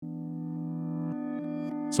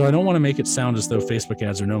So I don't want to make it sound as though Facebook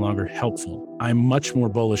ads are no longer helpful. I'm much more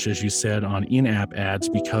bullish, as you said, on in-app ads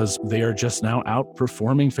because they are just now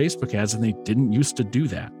outperforming Facebook ads, and they didn't used to do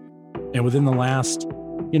that. And within the last,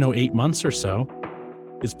 8 months or so,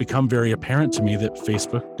 it's become very apparent to me that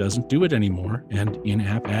Facebook doesn't do it anymore, and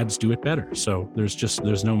in-app ads do it better. So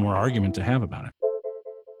there's no more argument to have about it.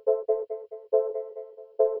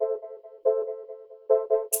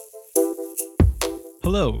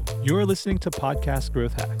 Hello, you're listening to Podcast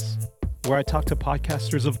Growth Hacks, where I talk to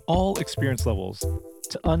podcasters of all experience levels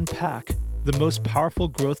to unpack the most powerful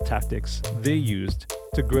growth tactics they used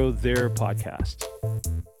to grow their podcast.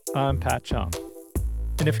 I'm Pat Chung.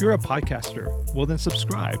 And if you're a podcaster, well then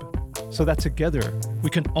subscribe so that together we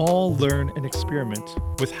can all learn and experiment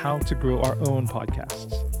with how to grow our own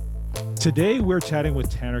podcasts. Today, we're chatting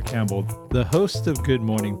with Tanner Campbell, the host of Good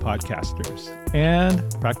Morning Podcasters and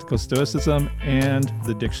Practical Stoicism and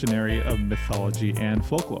the Dictionary of Mythology and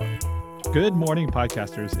Folklore. Good Morning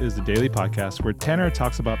Podcasters is the daily podcast where Tanner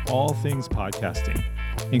talks about all things podcasting,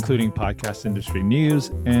 including podcast industry news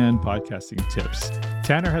and podcasting tips.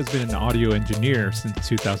 Tanner has been an audio engineer since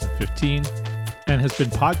 2015 and has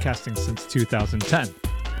been podcasting since 2010.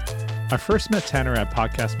 I first met Tanner at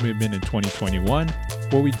Podcast Movement in 2021,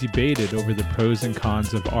 where we debated over the pros and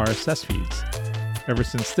cons of RSS feeds. Ever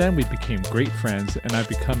since then, we became great friends, and I've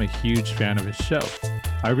become a huge fan of his show.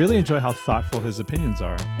 I really enjoy how thoughtful his opinions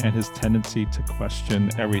are and his tendency to question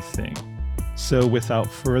everything. So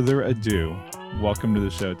without further ado, welcome to the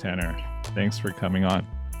show, Tanner. Thanks for coming on.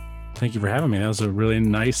 Thank you for having me. That was a really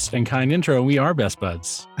nice and kind intro. We are best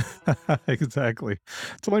buds. Exactly.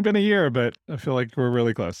 It's only been a year, but I feel like we're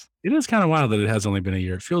really close. It is kind of wild that it has only been a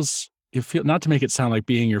year. It feels not to make it sound like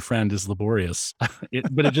being your friend is laborious,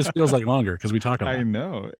 but it just feels like longer because we talk about it. I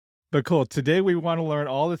know. But cool. Today we want to learn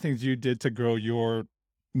all the things you did to grow your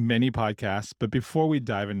many podcasts. But before we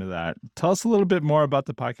dive into that, tell us a little bit more about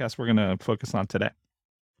the podcast we're going to focus on today.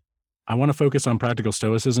 I want to focus on Practical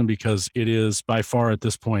Stoicism because it is by far at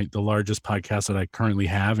this point the largest podcast that I currently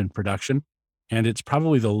have in production. And it's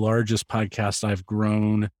probably the largest podcast I've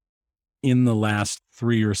grown in the last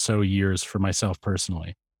 3 or so years for myself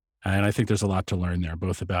personally. And I think there's a lot to learn there,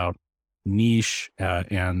 both about niche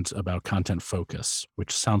and about content focus,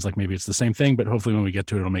 which sounds like maybe it's the same thing, but hopefully when we get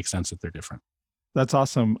to it, it'll make sense that they're different. That's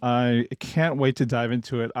awesome. I can't wait to dive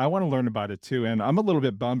into it. I want to learn about it too. And I'm a little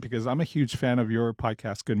bit bummed because I'm a huge fan of your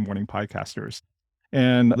podcast, Good Morning Podcasters.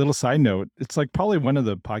 And a little side note, it's like probably one of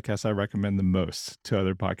the podcasts I recommend the most to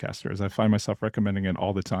other podcasters. I find myself recommending it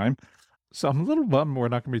all the time. So I'm a little bummed we're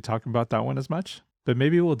not going to be talking about that one as much, but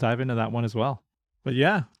maybe we'll dive into that one as well. But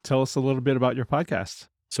yeah, tell us a little bit about your podcast.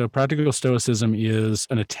 So Practical Stoicism is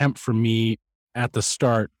an attempt for me at the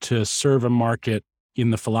start to serve a market in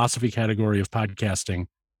the philosophy category of podcasting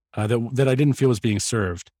that I didn't feel was being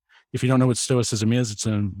served. If you don't know what Stoicism is, it's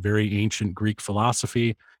a very ancient Greek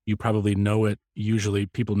philosophy. You probably know it. Usually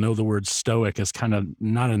people know the word stoic as kind of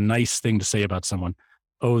not a nice thing to say about someone.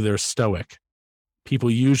 Oh, they're stoic. People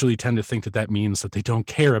usually tend to think that means that they don't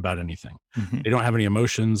care about anything. Mm-hmm. They don't have any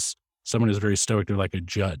emotions. Someone is very stoic. They're like a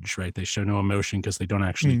judge, right? They show no emotion because they don't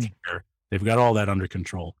actually care. They've got all that under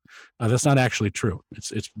control. That's not actually true.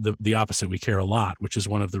 It's the opposite. We care a lot, which is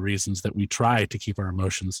one of the reasons that we try to keep our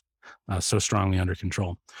emotions so strongly under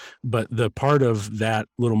control. But the part of that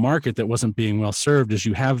little market that wasn't being well served is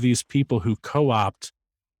you have these people who co-opt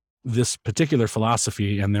this particular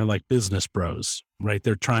philosophy, and they're like business bros, right?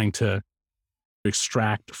 They're trying to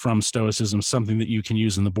extract from Stoicism something that you can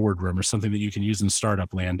use in the boardroom or something that you can use in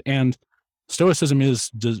startup land. And Stoicism is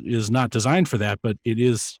not designed for that, but it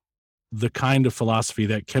is the kind of philosophy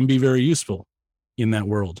that can be very useful in that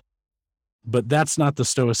world. But that's not the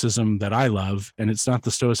Stoicism that I love. And it's not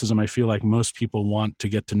the Stoicism I feel like most people want to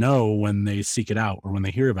get to know when they seek it out or when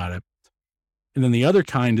they hear about it. And then the other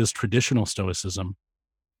kind is traditional Stoicism,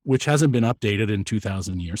 which hasn't been updated in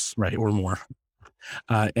 2000 years, right? Or more.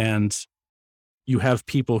 And you have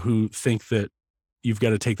people who think that you've got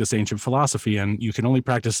to take this ancient philosophy and you can only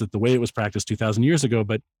practice it the way it was practiced 2000 years ago.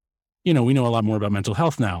 But we know a lot more about mental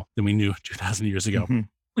health now than we knew 2000 years ago,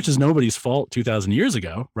 which is nobody's fault 2000 years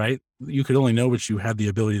ago, right? You could only know what you had the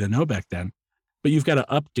ability to know back then, but you've got to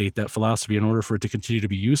update that philosophy in order for it to continue to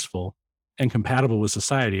be useful and compatible with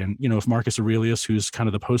society. And, if Marcus Aurelius, who's kind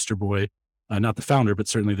of the poster boy, not the founder, but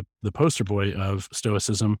certainly the poster boy of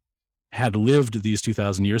Stoicism, had lived these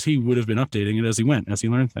 2000 years, he would have been updating it as he went, as he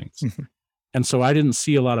learned things. And so I didn't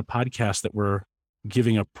see a lot of podcasts that were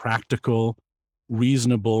giving a practical,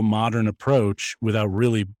 reasonable, modern approach without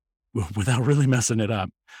really messing it up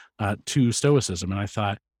to Stoicism. And I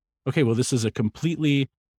thought, okay, well, this is a completely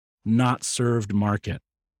not served market.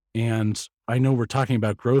 And I know we're talking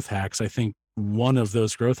about growth hacks. I think one of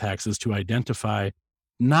those growth hacks is to identify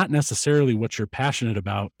not necessarily what you're passionate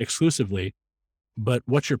about exclusively, but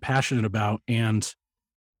what you're passionate about and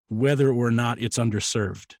whether or not it's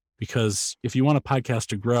underserved. Because if you want a podcast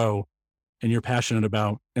to grow and you're passionate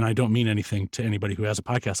about, and I don't mean anything to anybody who has a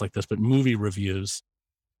podcast like this, but movie reviews,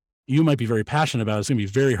 you might be very passionate about. It's going to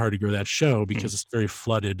be very hard to grow that show because it's a very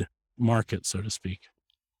flooded market, so to speak.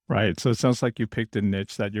 Right. So it sounds like you picked a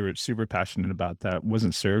niche that you were super passionate about that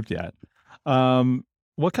wasn't served yet.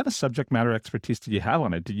 What kind of subject matter expertise did you have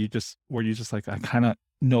on it? Were you just like, I kind of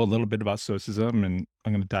know a little bit about Stoicism and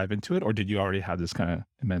I'm going to dive into it? Or did you already have this kind of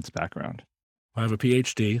immense background? I have a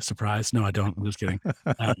PhD. Surprise. No, I don't. I'm just kidding.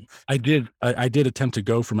 I did attempt to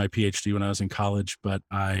go for my PhD when I was in college, but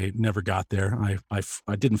I never got there.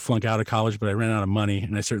 I didn't flunk out of college, but I ran out of money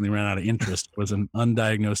and I certainly ran out of interest. It was an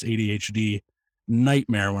undiagnosed ADHD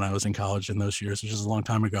nightmare when I was in college in those years, which is a long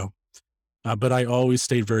time ago. But I always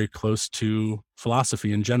stayed very close to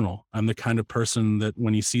philosophy in general. I'm the kind of person that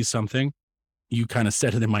when you see something, you kind of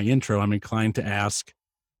said it in my intro, I'm inclined to ask,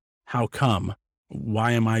 how come?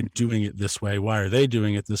 Why am I doing it this way? Why are they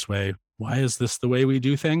doing it this way? Why is this the way we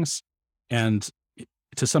do things? And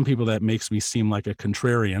to some people, that makes me seem like a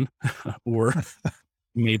contrarian, or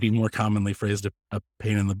maybe more commonly phrased, a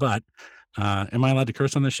pain in the butt. Am I allowed to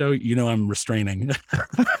curse on the show? You know, I'm restraining.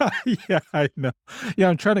 Yeah, I know. Yeah,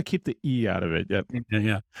 I'm trying to keep the E out of it. Yep.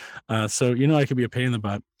 Yeah. So, you know, I could be a pain in the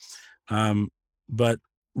butt. But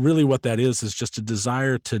really what that is just a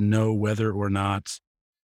desire to know whether or not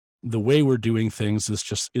the way we're doing things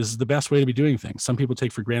is the best way to be doing things. Some people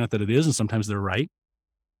take for granted that it is, and sometimes they're right.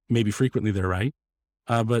 Maybe frequently they're right.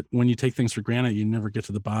 But when you take things for granted, you never get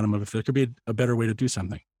to the bottom of if there could be a better way to do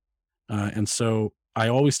something. And so I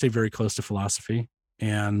always stay very close to philosophy,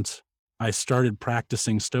 and I started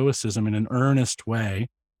practicing Stoicism in an earnest way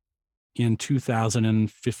in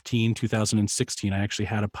 2015, 2016. I actually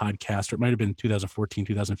had a podcast, or it might have been 2014,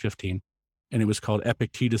 2015, and it was called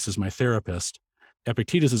Epictetus is My Therapist.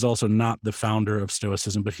 Epictetus is also not the founder of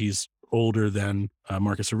Stoicism, but he's older than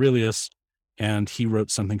Marcus Aurelius, and he wrote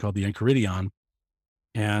something called the Enchiridion.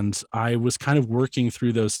 And I was kind of working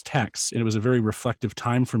through those texts, and it was a very reflective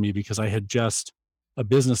time for me because a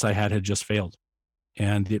business I had just failed.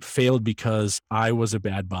 And it failed because I was a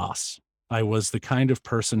bad boss. I was the kind of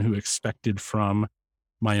person who expected from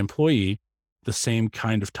my employee the same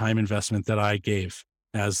kind of time investment that I gave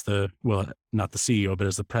as not the CEO, but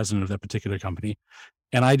as the president of that particular company.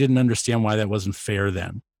 And I didn't understand why that wasn't fair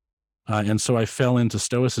then. And so I fell into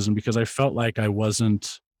Stoicism because I felt like I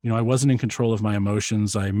wasn't in control of my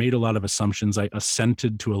emotions. I made a lot of assumptions. I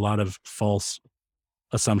assented to a lot of false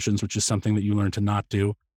assumptions, which is something that you learn to not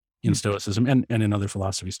do in Stoicism and in other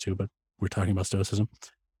philosophies too, but we're talking about Stoicism.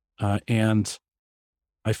 And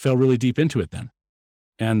I fell really deep into it then.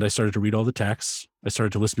 And I started to read all the texts. I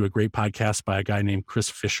started to listen to a great podcast by a guy named Chris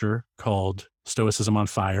Fisher called Stoicism on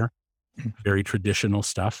Fire, very traditional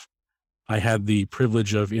stuff. I had the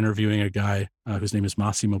privilege of interviewing a guy whose name is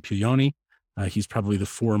Massimo Puglioni. He's probably the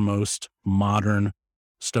foremost modern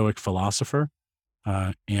Stoic philosopher.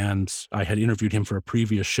 And I had interviewed him for a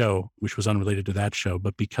previous show, which was unrelated to that show.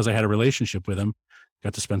 But because I had a relationship with him,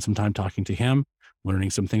 got to spend some time talking to him,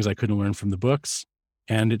 learning some things I couldn't learn from the books.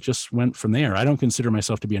 And it just went from there. I don't consider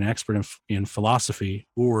myself to be an expert in philosophy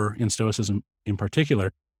or in Stoicism in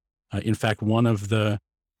particular. In fact, one of the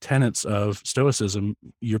tenets of Stoicism,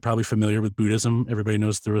 you're probably familiar with Buddhism. Everybody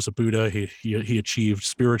knows there was a Buddha. He achieved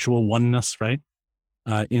spiritual oneness, right?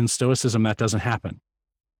 In Stoicism, that doesn't happen.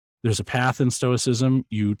 There's a path in Stoicism.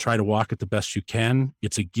 You try to walk it the best you can.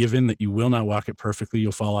 It's a given that you will not walk it perfectly.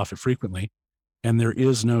 You'll fall off it frequently. And there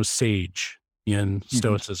is no sage in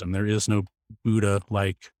Stoicism. There is no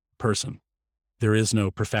Buddha-like person. There is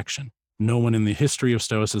no perfection. No one in the history of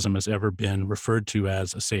Stoicism has ever been referred to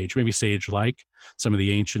as a sage. Maybe sage-like. Some of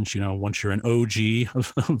the ancients, once you're an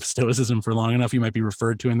OG of Stoicism for long enough, you might be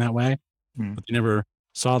referred to in that way, but they never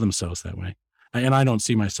saw themselves that way. And I don't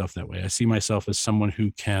see myself that way. I see myself as someone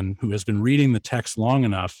who has been reading the text long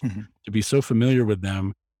enough to be so familiar with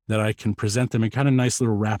them that I can present them in kind of nice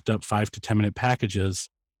little wrapped up 5 to 10 minute packages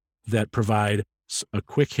that provide a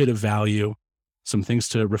quick hit of value, some things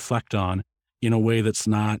to reflect on in a way that's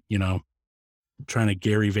not, trying to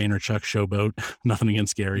Gary Vaynerchuk showboat, nothing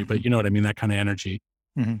against Gary, but you know what I mean? That kind of energy,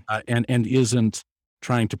 and isn't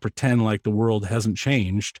trying to pretend like the world hasn't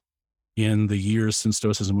changed in the years since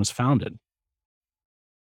Stoicism was founded.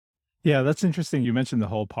 Yeah, that's interesting. You mentioned the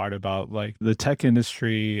whole part about like the tech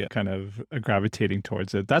industry kind of gravitating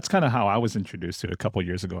towards it. That's kind of how I was introduced to it a couple of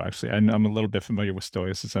years ago, actually. I'm a little bit familiar with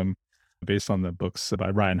Stoicism. based on the books by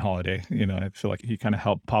Ryan Holiday. I feel like he kind of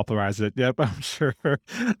helped popularize it. Yep, I'm sure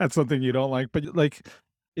that's something you don't like, but like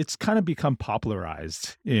it's kind of become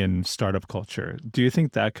popularized in startup culture. Do you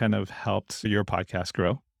think that kind of helped your podcast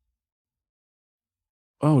grow?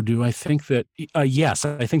 Oh, do I think that? Yes,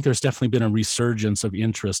 I think there's definitely been a resurgence of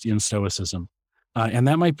interest in Stoicism. And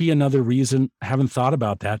that might be another reason. I haven't thought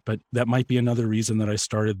about that, but that might be another reason that I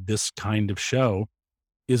started this kind of show,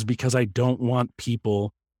 is because I don't want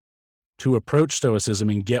people to approach Stoicism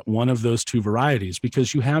and get one of those two varieties,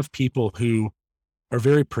 because you have people who are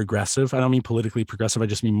very progressive. I don't mean politically progressive, I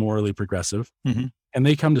just mean morally progressive. Mhm. And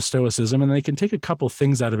they come to Stoicism and they can take a couple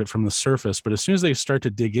things out of it from the surface. But as soon as they start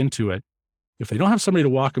to dig into it, if they don't have somebody to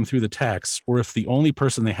walk them through the text, or if the only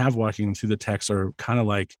person they have walking them through the text are kind of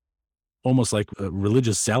like almost like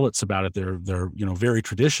religious zealots about it, they're very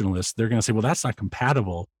traditionalist, they're going to say, well, that's not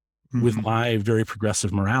compatible with Mhm. my very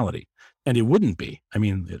progressive morality. And it wouldn't be. I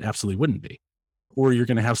mean, it absolutely wouldn't be. Or you're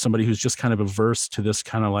going to have somebody who's just kind of averse to this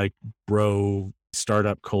kind of like bro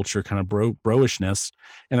startup culture, kind of broishness,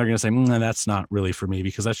 and they're going to say, that's not really for me,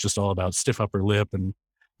 because that's just all about stiff upper lip and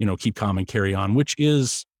keep calm and carry on, which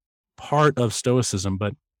is part of Stoicism,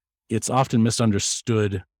 but it's often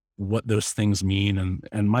misunderstood what those things mean.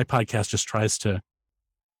 And my podcast just tries to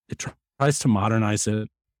modernize it.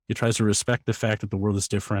 It tries to respect the fact that the world is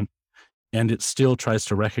different, and it still tries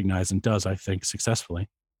to recognize, and does, I think, successfully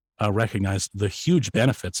recognize the huge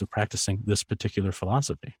benefits of practicing this particular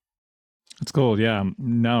philosophy. That's cool. Yeah.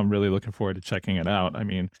 Now I'm really looking forward to checking it out. I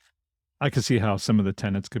mean, I could see how some of the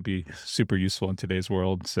tenets could be super useful in today's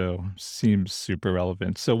world. So seems super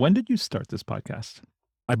relevant. So when did you start this podcast?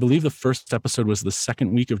 I believe the first episode was the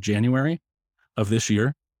second week of January of this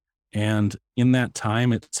year. And in that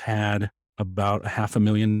time, it's had about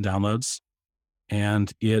 500,000 downloads,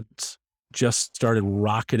 and it just started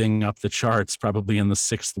rocketing up the charts probably in the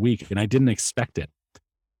sixth week. And I didn't expect it,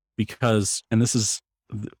 because, and this is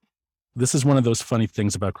one of those funny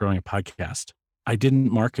things about growing a podcast. I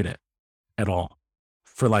didn't market it at all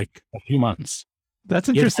for like a few months. That's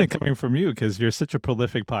It interesting had, coming from you because you're such a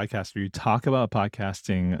prolific podcaster. You talk about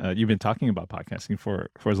podcasting. You've been talking about podcasting for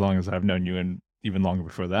as long as I've known you, and even longer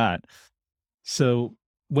before that. So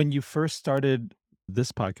when you first started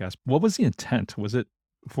this podcast, what was the intent? Was it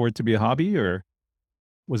for it to be a hobby, or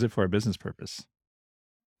was it for a business purpose?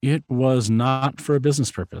 it was not for a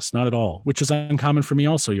business purpose, not at all, which is uncommon for me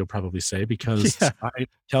also, you'll probably say, because Yeah. I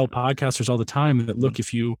tell podcasters all the time that, look,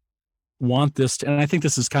 if you want this to, and I think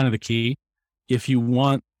this is kind of the key, if you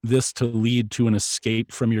want this to lead to an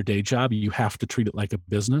escape from your day job, you have to treat it like a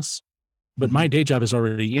business. But my Mhm. day job is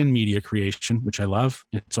already in media creation, which I love.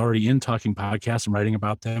 It's already in talking podcasts and writing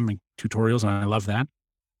about them and tutorials, and I love that.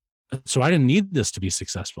 So I didn't need this to be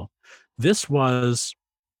successful. This was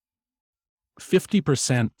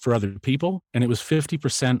 50% for other people, and it was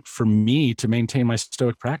 50% for me to maintain my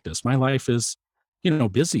Stoic practice. My life is,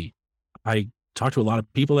 busy. I talk to a lot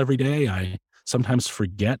of people every day. I sometimes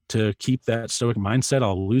forget to keep that Stoic mindset.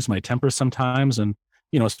 I'll lose my temper sometimes, and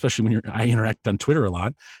especially when I interact on Twitter a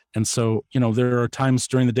lot. And so, there are times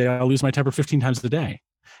during the day I'll lose my temper 15 times a day.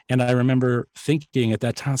 And I remember thinking at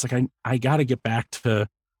that time, it's like I got to get back to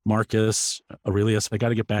Marcus Aurelius. I got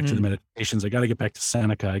to get back to the Mm. Meditations. I got to get back to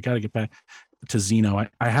Seneca. I got to get back to Zeno.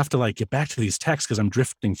 I have to like get back to these texts, because I'm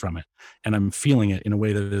drifting from it and I'm feeling it in a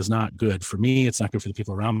way that is not good for me. It's not good for the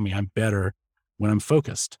people around me. I'm better when I'm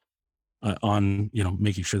focused on,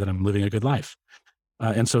 making sure that I'm living a good life.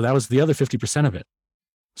 And so that was the other 50% of it.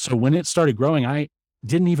 So when it started growing, I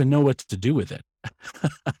didn't even know what to do with it,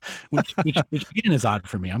 which again is odd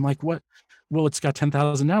for me. I'm like, what? Well, it's got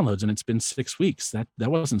 10,000 downloads and it's been 6 weeks. That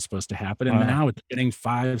wasn't supposed to happen. And Wow. now it's getting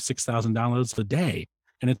 6,000 downloads a day.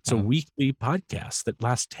 And it's a Wow. weekly podcast that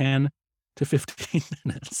lasts 10 to 15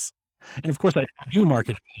 minutes. And of course I do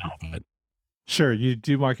market it now, but Sure, you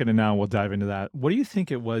do market it now. We'll dive into that. What do you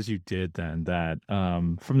think it was you did then that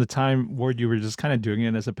from the time where you were just kind of doing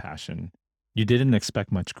it as a passion, you didn't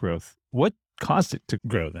expect much growth? What caused it to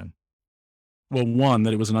grow then? well, one,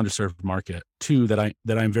 that it was an underserved market. Two, that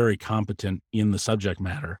I'm very competent in the subject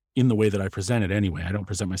matter in the way that I present it anyway. I don't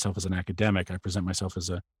present myself as an academic. I present myself as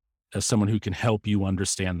someone who can help you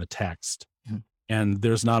understand the text. Mhm. And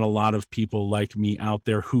there's not a lot of people like me out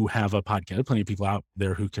there who have a podcast. There are plenty of people out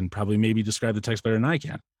there who can probably maybe describe the text better than I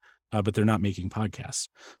can, but they're not making podcasts.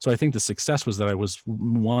 So I think the success was that I was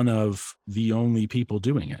one of the only people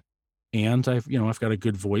doing it. And I've got a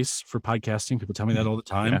good voice for podcasting. People tell me that Mhm. all the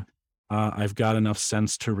time. Yeah. I've got enough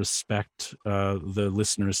sense to respect the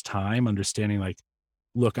listener's time, understanding like,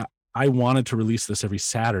 look, I wanted to release this every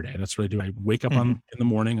Saturday. That's what I do. I wake up Mhm. in the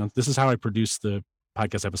morning. This is how I produce the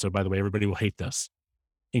podcast episode, by the way. Everybody will hate this.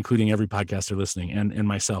 including every podcaster listening and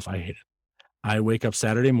myself. I hate it. I wake up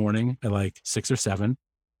Saturday morning at like 6 or 7.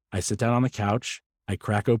 I sit down on the couch. I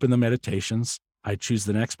crack open the meditations. I choose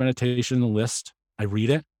the next meditation in the list. I read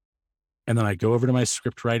it. And then I go over to my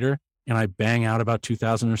script writer and I bang out about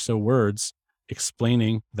 2,000 or so words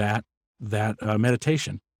explaining that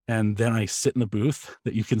meditation. And then I sit in the booth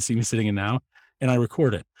that you can see me sitting in now, and I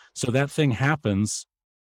record it. So that thing happens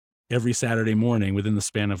every Saturday morning within the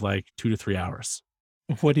span of like 2 to 3 hours.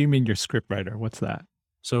 What do you mean, your script writer? What's that?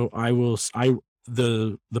 So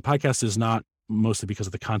the podcast is not mostly because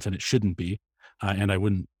of the content. It shouldn't be, and I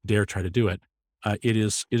wouldn't dare try to do it. It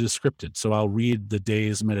is scripted. So I'll read the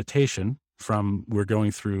day's meditation from, we're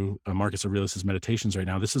going through Marcus Aurelius' meditations right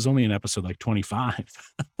now. This is only in episode like 25.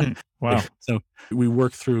 Wow. So we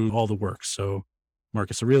work through all the works. So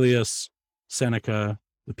Marcus Aurelius, Seneca,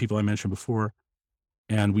 the people I mentioned before,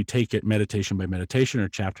 and we take it meditation by meditation or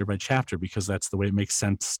chapter by chapter, because that's the way it makes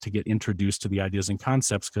sense to get introduced to the ideas and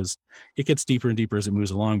concepts, because it gets deeper and deeper as it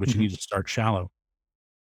moves along, but you need to start shallow.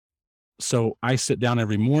 So I sit down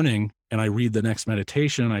every morning and I read the next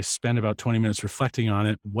meditation, and I spend about 20 minutes reflecting on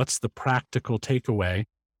it. What's the practical takeaway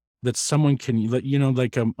that someone can,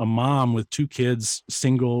 like a mom with 2 kids,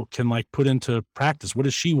 single, can like put into practice? What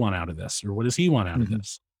does she want out of this? Or what does he want out of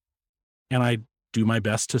this? And I do my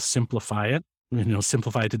best to simplify it,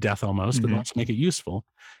 simplify it to death almost, but also make it useful.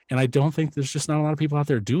 And I don't think there's just not a lot of people out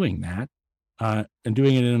there doing that, and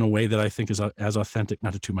doing it in a way that I think is as authentic,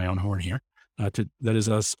 not to toot my own horn here, that is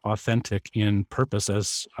as authentic in purpose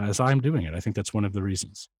as I'm doing it. I think that's one of the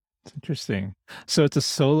reasons. It's interesting. So it's a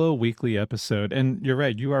solo weekly episode, and you're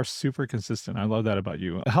right, you are super consistent. I love that about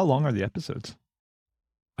you. How long are the episodes?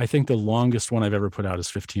 I think the longest one I've ever put out is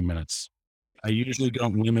 15 minutes. I usually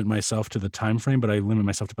don't limit myself to the time frame, but I limit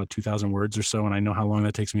myself to about 2,000 words or so, and I know how long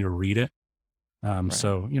that takes me to read it.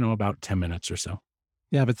 So, about 10 minutes or so.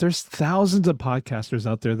 Yeah, but there's thousands of podcasters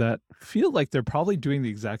out there that feel like they're probably doing the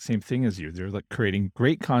exact same thing as you. They're like creating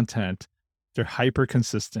great content. They're hyper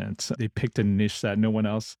consistent. They picked a niche that no one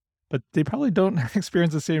else, but they probably don't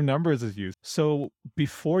experience the same numbers as you. So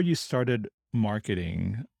before you started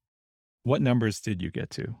marketing, what numbers did you get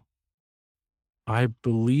to? I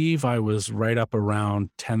believe I was right up around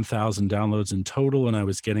 10,000 downloads in total, and I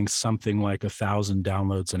was getting something like 1,000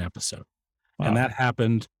 downloads an episode. Wow. And that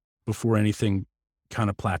happened before anything kind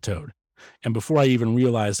of plateaued, and before I even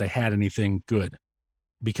realized I had anything good,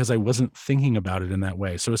 because I wasn't thinking about it in that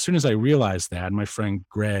way. So as soon as I realized that, my friend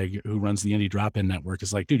Greg, who runs the Indie Drop-In Network,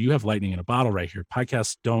 is like, dude, you have lightning in a bottle right here.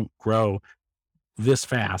 Podcasts don't grow this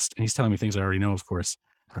fast. And he's telling me things I already know, of course,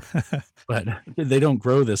 but they don't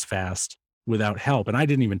grow this fast without help. And I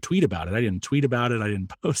didn't even tweet about it. I didn't tweet about it. I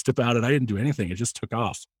didn't post about it. I didn't do anything. It just took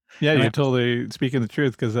off. Yeah, you're totally speaking the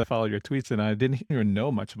truth, because I follow your tweets and I didn't even know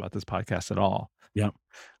much about this podcast at all. Yeah.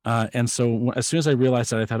 And so as soon as I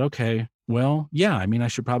realized that, I thought, okay, well, yeah, I mean, I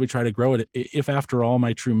should probably try to grow it. If after all,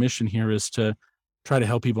 my true mission here is to try to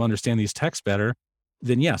help people understand these texts better,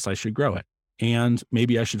 then yes, I should grow it. And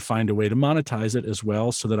maybe I should find a way to monetize it as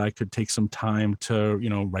well, so that I could take some time to,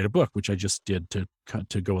 write a book, which I just did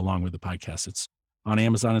to go along with the podcast. It's on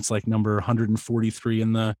Amazon. It's like number 143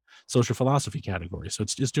 in the social philosophy category. So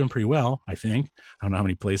it's doing pretty well, I think. I don't know how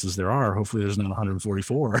many places there are. Hopefully there's not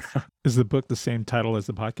 144. Is the book the same title as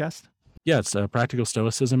the podcast? Yeah, it's Practical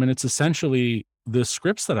Stoicism. And it's essentially the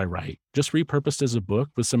scripts that I write, just repurposed as a book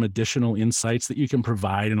with some additional insights that you can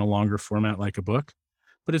provide in a longer format like a book.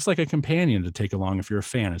 But it's like a companion to take along if you're a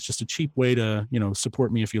fan. It's just a cheap way to,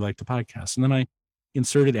 support me if you like the podcast. And then I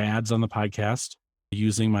inserted ads on the podcast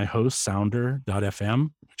using my host,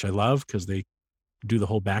 Sounder.fm, which I love because they do the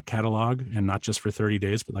whole back catalog, and not just for 30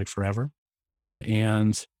 days, but like forever.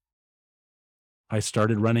 And I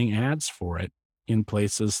started running ads for it in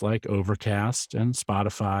places like Overcast and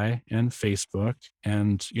Spotify and Facebook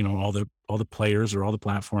and, all the players or all the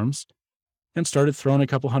platforms, and started throwing a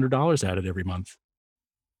couple $100 at it every month.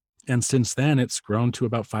 And since then, it's grown to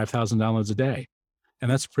about 5,000 downloads a day. And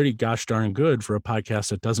that's pretty gosh darn good for a podcast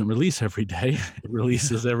that doesn't release every day. It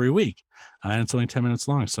releases every week. And it's only 10 minutes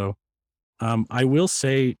long. So I will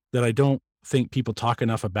say that I don't think people talk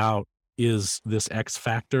enough about is this X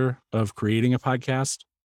factor of creating a podcast.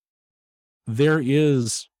 There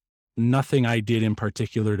is nothing I did in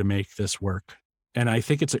particular to make this work. And I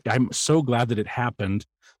think I'm so glad that it happened,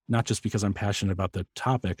 not just because I'm passionate about the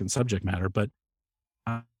topic and subject matter, but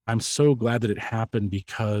I'm so glad that it happened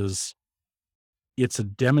because it's a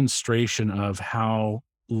demonstration of how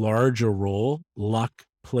large a role luck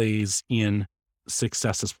plays in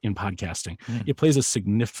success in podcasting. It plays a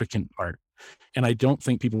significant part. And I don't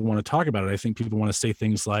think people want to talk about it. I think people want to say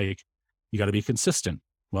things like, you got to be consistent.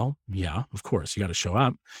 Well, yeah, of course, you got to show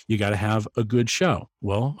up. You got to have a good show.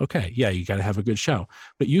 Well, okay, yeah, you got to have a good show.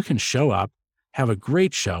 But you can show up, have a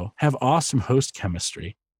great show, have awesome host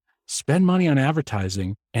chemistry, spend money on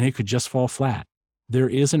advertising, and it could just fall flat. There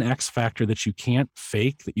is an X factor that you can't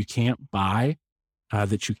fake, that you can't buy,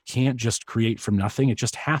 that you can't just create from nothing. It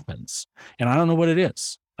just happens. And I don't know what it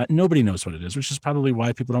is. Nobody knows what it is, which is probably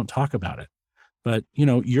why people don't talk about it. But,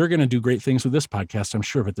 you're going to do great things with this podcast, I'm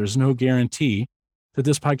sure, but there's no guarantee that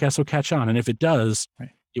this podcast will catch on. And if it does,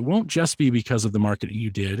 Right. it won't just be because of the marketing you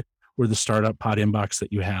did or the startup pod inbox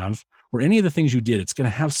that you have or any of the things you did. It's going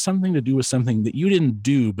to have something to do with something that you didn't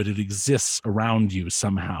do, but it exists around you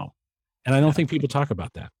somehow. And I don't think people talk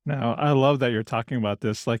about that. No, I love that you're talking about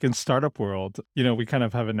this. Like in startup world, we kind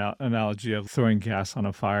of have an analogy of throwing gas on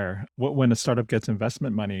a fire. When a startup gets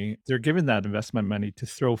investment money, they're given that investment money to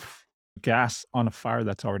throw gas on a fire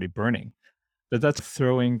that's already burning. That's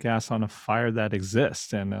throwing gas on a fire that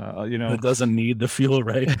exists. And, It doesn't need the fuel,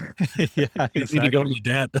 right? yeah, You need to go need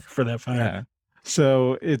that for that fire. Yeah.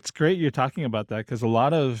 So it's great you're talking about that because a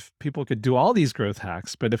lot of people could do all these growth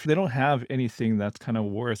hacks, but if they don't have anything that's kind of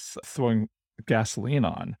worth throwing gasoline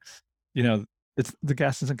on, it's the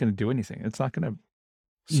gas isn't going to do anything. It's not going to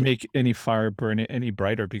So make any fire burn any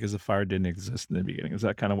brighter because the fire didn't exist in the beginning. Is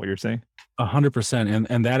that kind of what you're saying? 100%.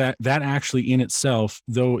 And that actually in itself,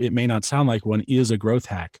 though it may not sound like one, is a growth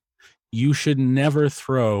hack. You should never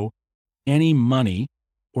throw any money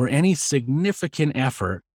or any significant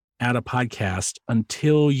effort at a podcast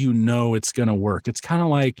until you know it's going to work. It's kind of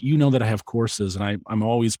like, that I have courses and I'm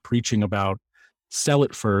always preaching about sell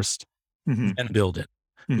it first Mhm. and build it.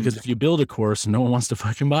 Mhm. Because if you build a course and no one wants to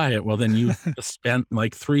fucking buy it, well, then you spent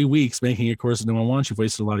like 3 weeks making a course and no one wants. You've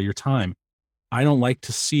wasted a lot of your time. I don't like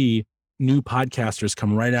to see new podcasters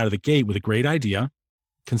come right out of the gate with a great idea,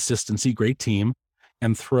 consistency, great team,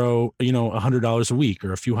 and throw, $100 a week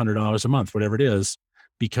or a few $100s a month, whatever it is,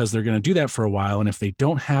 because they're going to do that for a while. And if they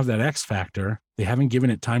don't have that X factor, they haven't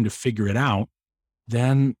given it time to figure it out,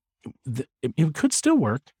 then it could still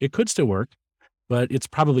work. It could still work, but it's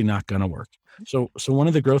probably not going to work. So one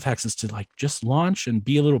of the growth hacks is to just launch and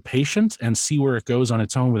be a little patient and see where it goes on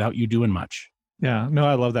its own without you doing much. Yeah, no,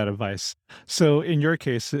 I love that advice. So in your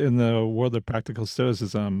case, in the world of practical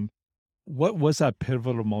stoicism, what was that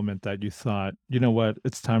pivotal moment that you thought, you know what,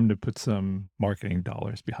 it's time to put some marketing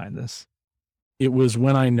dollars behind this? It was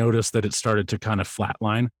when I noticed that it started to kind of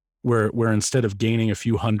flatline, where instead of gaining a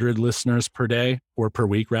few hundred listeners per day or per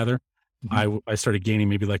week rather, I started gaining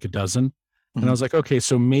maybe like a dozen. And I was like, okay,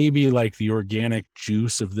 so maybe like the organic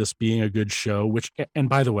juice of this being a good show, and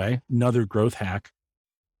by the way, another growth hack,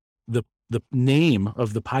 the name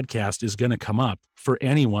of the podcast is going to come up for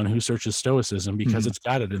anyone who searches Stoicism because it's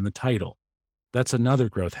got it in the title. That's another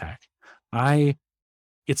growth hack.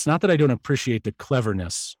 It's not that I don't appreciate the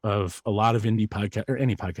cleverness of a lot of indie podcast or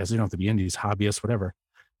any podcast. They don't have to be indies, hobbyists, whatever.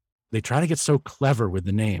 They try to get so clever with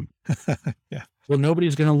the name. Yeah. Well,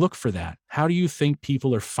 nobody's going to look for that. How do you think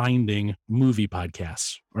people are finding movie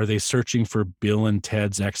podcasts? Are they searching for Bill and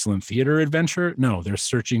Ted's Excellent Theater Adventure? No, they're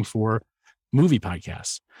searching for movie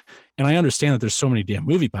podcasts. And I understand that there's so many damn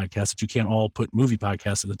movie podcasts that you can't all put movie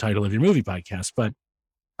podcasts at the title of your movie podcast, but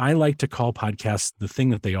I like to call podcasts the thing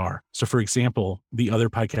that they are. So for example, the other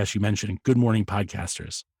podcast you mentioned, Good Morning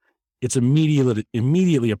Podcasters, it's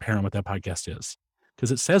immediately apparent what that podcast is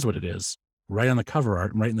because it says what it is right on the cover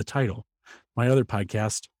art and right in the title. My other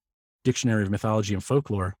podcast, Dictionary of Mythology and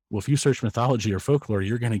Folklore. Well, if you search mythology or folklore,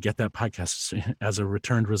 you're going to get that podcast as a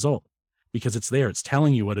returned result because it's there. It's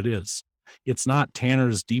telling you what it is. It's not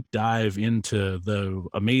Tanner's deep dive into the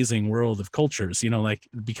amazing world of cultures,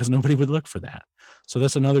 because nobody would look for that. So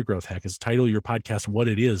that's another growth hack is title your podcast what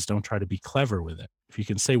it is. Don't try to be clever with it. If you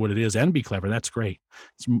can say what it is and be clever, that's great.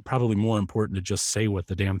 It's probably more important to just say what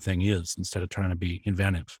the damn thing is instead of trying to be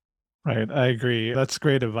inventive. Right. I agree. That's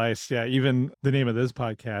great advice. Yeah. Even the name of this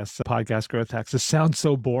podcast, Podcast Growth Hacks, it sounds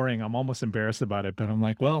so boring. I'm almost embarrassed about it, but I'm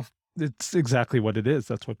like, well, it's exactly what it is.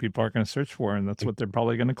 That's what people are going to search for. And that's what they're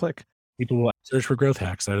probably going to click. People will search for growth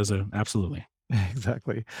hacks. That is absolutely.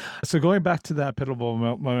 Exactly. So going back to that pivotal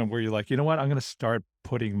moment where you're like, you know what, I'm going to start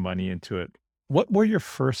putting money into it. What were your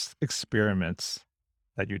first experiments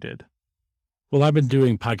that you did? Well, I've been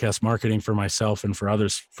doing podcast marketing for myself and for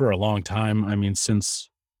others for a long time. I mean, since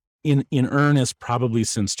in earnest, probably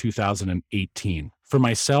since 2018. For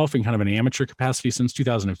myself in kind of an amateur capacity since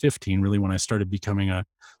 2015, really when I started becoming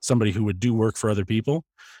somebody who would do work for other people.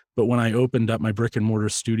 But when I opened up my brick and mortar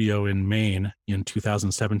studio in Maine in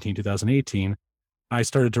 2017, 2018, I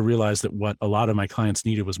started to realize that what a lot of my clients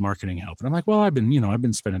needed was marketing help. And I'm like, well, I've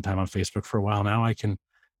been spending time on Facebook for a while now. I can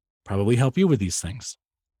probably help you with these things.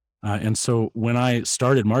 And so when I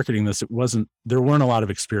started marketing this, there weren't a lot of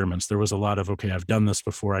experiments. There was a lot of, okay, I've done this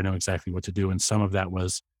before. I know exactly what to do. And some of that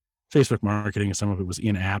was Facebook marketing and some of it was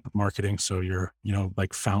in-app marketing. So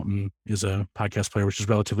like Fountain is a podcast player, which is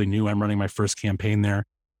relatively new. I'm running my first campaign there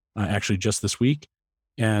actually just this week,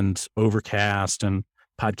 and Overcast and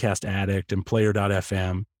Podcast Addict and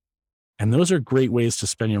Player.fm. And those are great ways to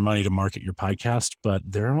spend your money to market your podcast, but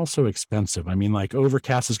they're also expensive. I mean, like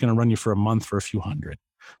Overcast is going to run you for a month for a few hundred.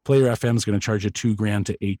 Player FM is going to charge you $2,000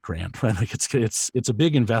 to $8,000, right? Like it's a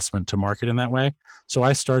big investment to market in that way. So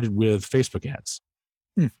I started with Facebook ads.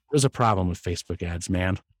 There's a problem with Facebook ads,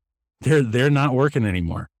 man. They're not working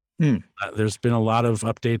anymore. There's been a lot of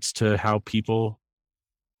updates to how people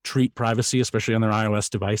treat privacy, especially on their iOS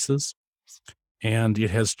devices. And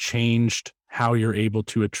it has changed how you're able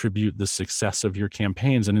to attribute the success of your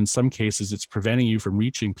campaigns. And in some cases, it's preventing you from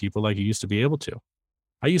reaching people like you used to be able to.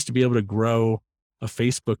 I used to be able to grow a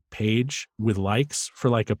Facebook page with likes for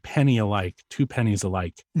like a penny a like, 2 pennies a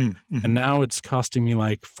like. And now it's costing me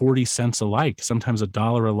like 40 cents a like, sometimes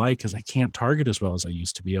 $1 a like, because I can't target as well as I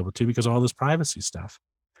used to be able to because of all this privacy stuff.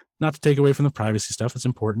 Not to take away from the privacy stuff. It's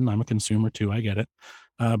important. I'm a consumer too. I get it.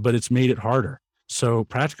 But it's made it harder. So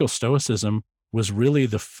Practical Stoicism was really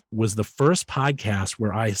the first podcast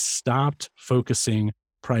where I stopped focusing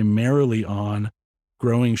primarily on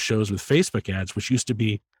growing shows with Facebook ads, which used to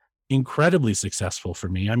be incredibly successful for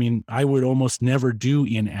me. I mean, I would almost never do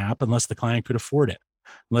in-app unless the client could afford it,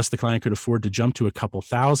 unless the client could afford to jump to a couple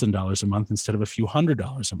 $1,000s a month instead of a few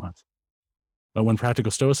 $100s a month. But when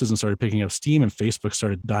Practical Stoicism started picking up steam and Facebook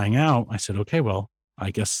started dying out, I said, okay, well,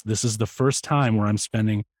 I guess this is the first time where I'm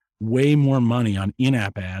spending way more money on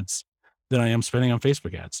in-app ads than I am spending on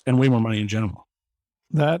Facebook ads, and way more money in general.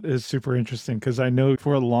 That is super interesting because I know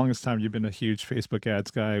for the longest time you've been a huge Facebook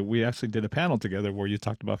ads guy. We actually did a panel together where you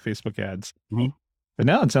talked about Facebook ads. But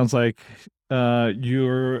now it sounds like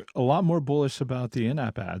you're a lot more bullish about the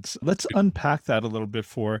in-app ads. Let's unpack that a little bit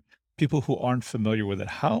for people who aren't familiar with it.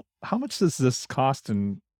 How much does this cost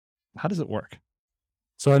and how does it work?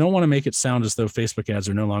 So I don't want to make it sound as though Facebook ads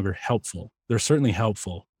are no longer helpful. They're certainly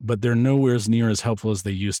helpful, but they're nowhere near as helpful as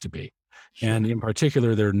they used to be. And in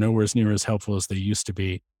particular, they're nowhere near as helpful as they used to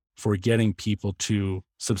be for getting people to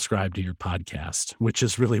subscribe to your podcast, which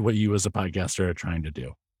is really what you as a podcaster are trying to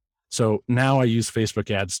do. So now I use Facebook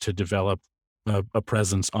ads to develop a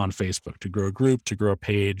presence on Facebook, to grow a group, to grow a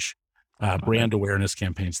page, brand awareness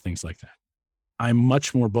campaigns, things like that. I'm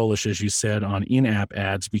much more bullish, as you said, on in-app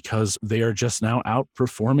ads because they are just now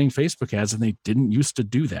outperforming Facebook ads, and they didn't used to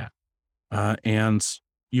do that. And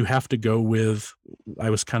you have to go with, I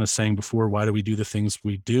was kind of saying before, why do we do the things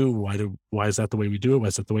we do? Why is that the way we do it? Why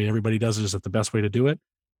is that the way everybody does it? Is that the best way to do it?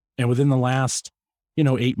 And within the last,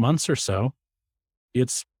 8 months or so,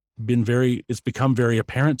 it's become very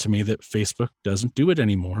apparent to me that Facebook doesn't do it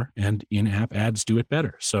anymore, and in-app ads do it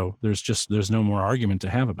better. So there's no more argument to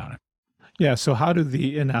have about it. Yeah. So how do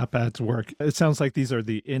the in-app ads work? It sounds like these are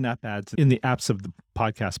the in-app ads in the apps of the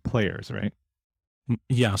podcast players, right?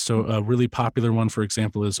 Yeah. So a really popular one, for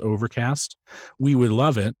example, is Overcast. We would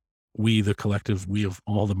love it. We, the collective, we of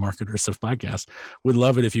all the marketers of podcasts, would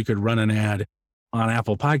love it if you could run an ad on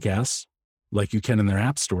Apple Podcasts like you can in their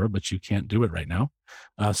app store, but you can't do it right now.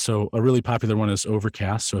 So a really popular one is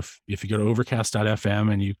Overcast. So if you go to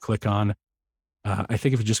overcast.fm and you click on, I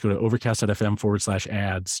think if you just go to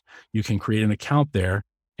overcast.fm/ads, you can create an account there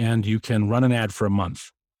and you can run an ad for a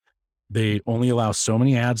month. They only allow so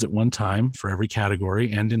many ads at one time for every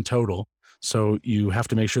category and in total. So you have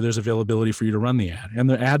to make sure there's availability for you to run the ad. And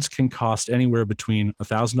the ads can cost anywhere between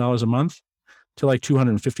 $1,000 a month to like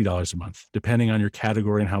 $250 a month, depending on your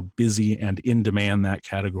category and how busy and in demand that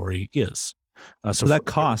category is. So that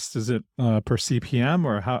cost, is it per CPM,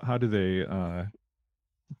 or how do they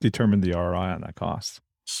determine the ROI on that cost?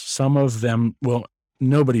 Some of them, well,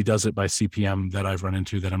 nobody does it by CPM that I've run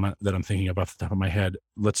into that I'm thinking of off the top of my head.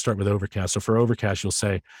 Let's start with Overcast. So for Overcast, you'll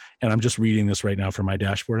say, and I'm just reading this right now from my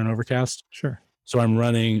dashboard in Overcast. Sure. So I'm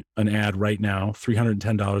running an ad right now.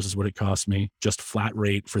 $310 is what it cost me, just flat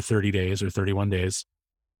rate for 30 days or 31 days.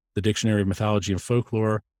 The Dictionary of Mythology and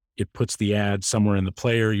Folklore, it puts the ad somewhere in the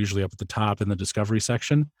player, usually up at the top in the discovery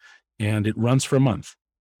section, and it runs for a month.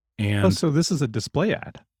 And so this is a display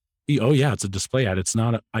ad. Oh yeah, it's a display ad. It's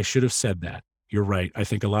not I should have said that. You're right. I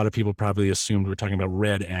think a lot of people probably assumed we're talking about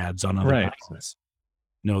red ads on other podcasts.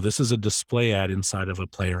 No, this is a display ad inside of a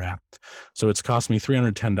player app. So it's cost me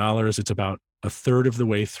 $310. It's about a third of the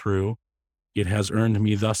way through. It has earned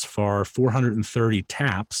me thus far 430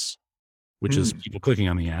 taps, which is people clicking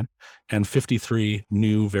on the ad, and 53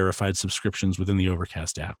 new verified subscriptions within the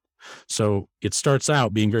Overcast app. So it starts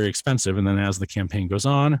out being very expensive. And then as the campaign goes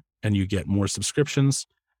on and you get more subscriptions,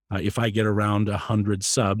 if I get around 100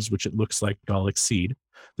 subs, which it looks like I'll exceed,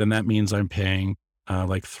 then that means I'm paying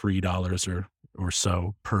like $3 or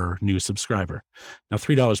so per new subscriber. Now,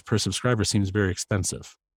 $3 per subscriber seems very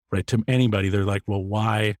expensive, right? To anybody, they're like, well,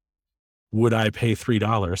 why would I pay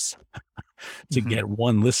 $3 to get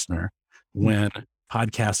one listener when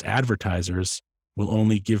podcast advertisers will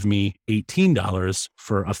only give me $18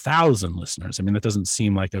 for 1,000 listeners? I mean, that doesn't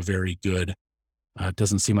seem like a very good,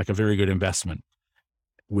 investment,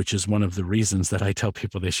 which is one of the reasons that I tell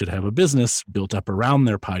people they should have a business built up around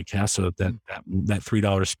their podcast so that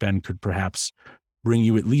 $3 spend could perhaps bring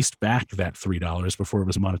you at least back that $3 before it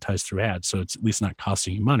was monetized through ads. So it's at least not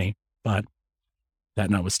costing you money. But that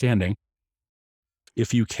notwithstanding,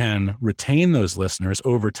 if you can retain those listeners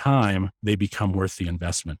over time, they become worth the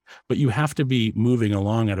investment. But you have to be moving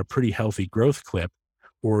along at a pretty healthy growth clip,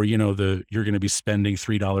 or you're going to be spending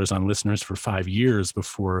 $3 on listeners for 5 years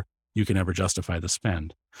before you can ever justify the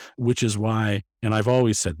spend. Which is why, and I've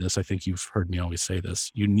always said this, I think you've heard me always say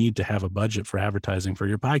this, you need to have a budget for advertising for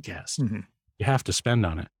your podcast. You have to spend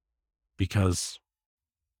on it because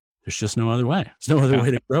there's just no other way. There's no other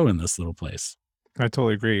way to grow in this little place. I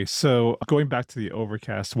totally agree. So going back to the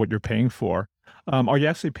Overcast, what you're paying for, are you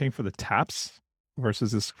actually paying for the taps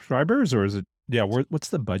versus the subscribers, or is it, what's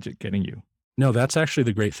the budget getting you? No, that's actually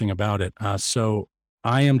the great thing about it. So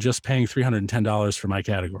I am just paying $310 for my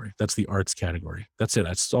category. That's the arts category. That's it.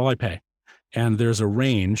 That's all I pay. And there's a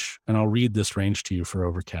range, and I'll read this range to you for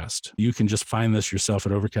Overcast. You can just find this yourself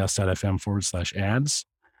at overcast.fm/ads.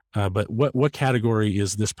 But what category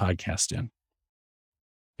is this podcast in?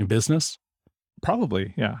 In business?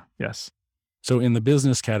 Probably, yeah. Yes. So in the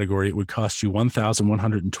business category, it would cost you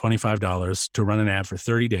 $1,125 to run an ad for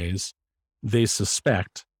 30 days. They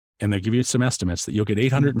suspect, and they give you some estimates, that you'll get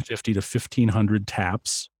 850 to 1,500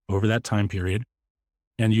 taps over that time period,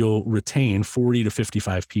 and you'll retain 40 to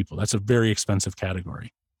 55 people. That's a very expensive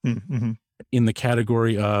category. In the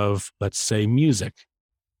category of, let's say, music,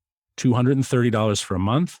 $230 for a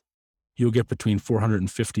month, you'll get between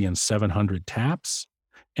 450 and 700 taps,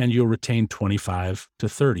 and you'll retain 25 to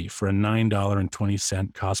 30 for a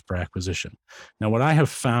 $9.20 cost per acquisition. Now, what I have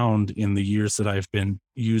found in the years that I've been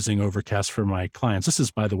using Overcast for my clients, this is,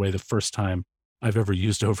 by the way, the first time I've ever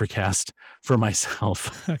used Overcast for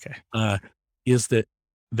myself, is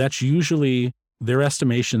that's usually, their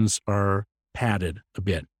estimations are padded a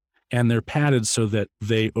bit, and they're padded so that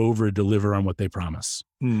they over deliver on what they promise.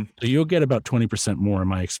 So you'll get about 20% more in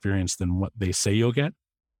my experience than what they say you'll get.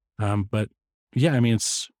 But yeah, I mean,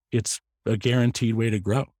 it's a guaranteed way to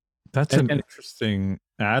grow. That's an interesting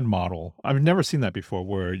ad model. I've never seen that before,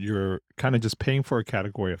 where you're kind of just paying for a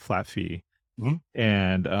category, a flat fee,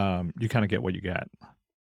 and you kind of get what you get.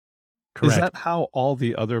 Correct. Is that how all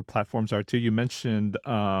the other platforms are too? You mentioned,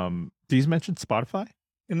 did you mention Spotify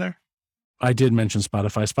in there? I did mention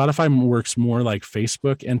Spotify. Spotify works more like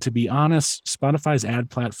Facebook. And to be honest, Spotify's ad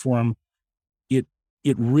platform, it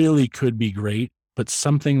really could be great, but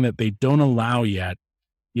something that they don't allow yet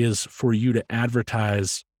is for you to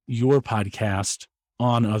advertise your podcast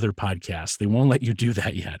on other podcasts. They won't let you do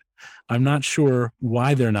that yet. I'm not sure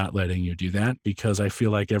why they're not letting you do that, because I feel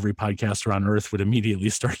like every podcaster on earth would immediately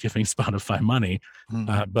start giving Spotify money.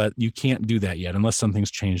 But you can't do that yet unless something's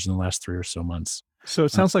changed in the last 3 or so months. So it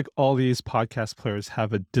sounds like all these podcast players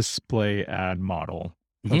have a display ad model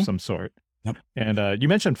of some sort. Yep. And you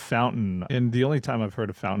mentioned Fountain, and the only time I've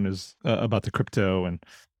heard of Fountain is about the crypto and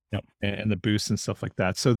the boosts and stuff like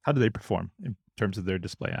that. So how do they perform in terms of their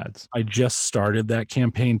display ads? I just started that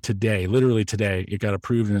campaign today, literally today. It got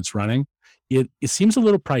approved and it's running. It seems a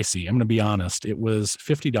little pricey. I'm going to be honest. It was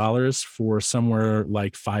 $50 for somewhere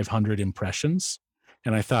like 500 impressions.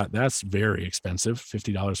 And I thought, that's very expensive,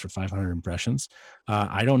 $50 for 500 impressions.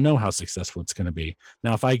 I don't know how successful it's going to be.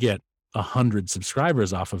 Now, if I get 100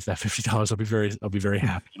 subscribers off of that $50, I'll be very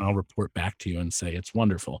happy, and I'll report back to you and say it's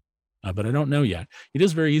wonderful. But I don't know yet. It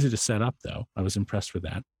is very easy to set up, though. I was impressed with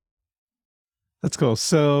that. That's cool.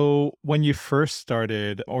 So when you first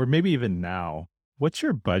started, or maybe even now, what's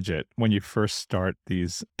your budget when you first start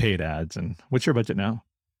these paid ads, and what's your budget now?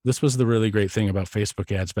 This was the really great thing about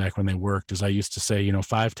Facebook ads back when they worked, is I used to say, $5,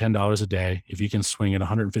 $10 a day. If you can swing it,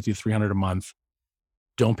 150, 300 a month,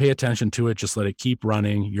 don't pay attention to it. Just let it keep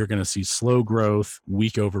running. You're going to see slow growth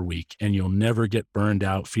week over week, and you'll never get burned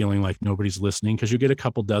out feeling like nobody's listening, because you get a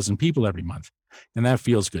couple dozen people every month, and that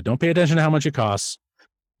feels good. Don't pay attention to how much it costs.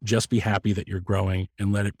 Just be happy that you're growing,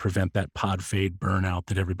 and let it prevent that pod fade burnout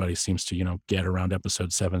that everybody seems to, get around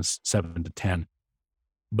episode 7 to 10.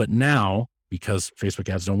 But now because Facebook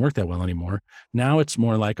ads don't work that well anymore. Now it's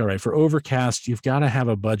more like, all right, for Overcast, you've got to have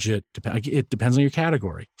a budget. It depends on your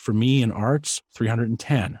category. For me, in arts,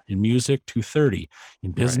 310. In music, 230.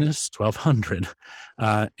 In business, 1200.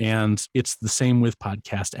 And it's the same with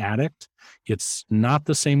Podcast Addict. It's not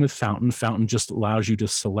the same with Fountain. Fountain just allows you to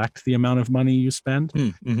select the amount of money you spend,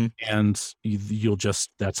 and you'll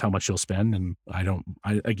just, that's how much you'll spend. And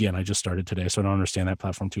I just started today, so I don't understand that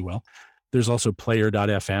platform too well. There's also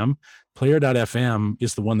Player.fm. Player.fm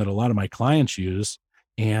is the one that a lot of my clients use,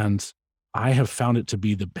 and I have found it to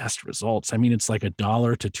be the best results. I mean, it's like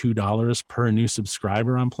 $1 to $2 per new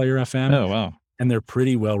subscriber on Player FM. Oh, wow. And they're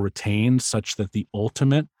pretty well retained, such that the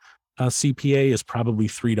ultimate CPA is probably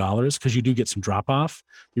 $3, because you do get some drop off.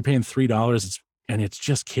 You're paying $3, and it's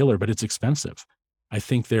just killer, but it's expensive. I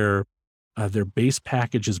think their base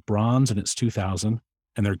package is bronze, and it's $2,000,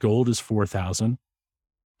 and their gold is $4,000.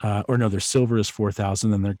 Or no, their silver is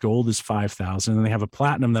 $4,000, and their gold is $5,000, and they have a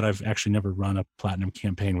platinum that I've actually never run a platinum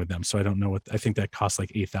campaign with them, so I don't know I think that costs like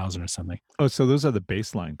 $8,000 or something. Oh, so those are the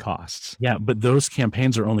baseline costs. Yeah, but those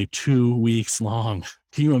campaigns are only 2 weeks long.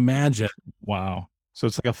 Can you imagine? Wow. So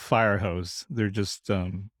it's like a fire hose. They're just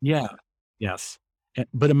Yeah. Yes.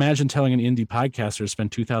 But imagine telling an indie podcaster to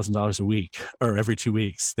spend $2,000 a week or every 2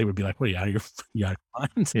 weeks. They would be like, "What are you out of your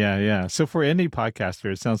mind?" Yeah. So for any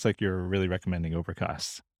podcaster, it sounds like you're really recommending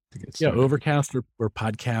Overcast to get Yeah, started. Overcast or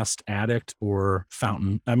Podcast Addict or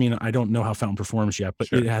Fountain. I mean, I don't know how Fountain performs yet, but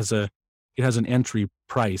Sure. it has an entry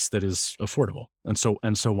price that is affordable, and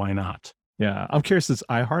so why not? Yeah. I'm curious, does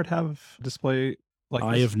iHeart have display like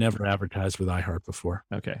I this? have never advertised with iHeart before.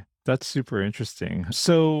 Okay. That's super interesting.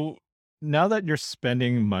 So now that you're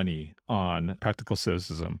spending money on Practical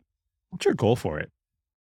Stoicism, what's your goal for it?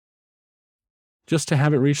 Just to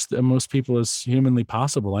have it reach the most people as humanly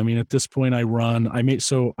possible. I mean, at this point, I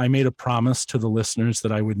made a promise to the listeners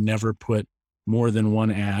that I would never put more than one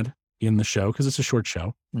ad in the show, because it's a short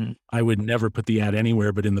show. Mm. I would never put the ad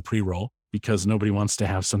anywhere but in the pre-roll, because nobody wants to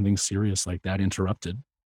have something serious like that interrupted,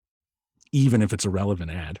 even if it's a relevant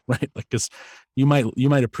ad, right? Like, because you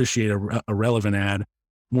might appreciate a relevant ad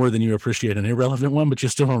more than you appreciate an irrelevant one, but you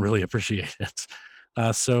still don't really appreciate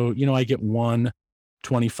it. So, I get one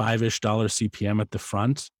 $25-ish CPM at the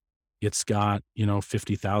front. It's got,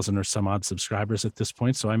 50,000 or some odd subscribers at this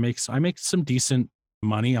point. So I make some decent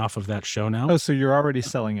money off of that show now. Oh, so you're already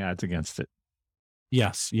selling ads against it.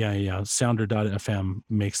 Yes. Yeah. Sounder.fm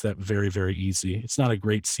makes that very, very easy. It's not a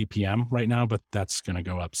great CPM right now, but that's going to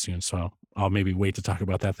go up soon. So I'll maybe wait to talk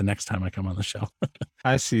about that the next time I come on the show.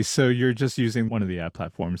 I see. So you're just using one of the ad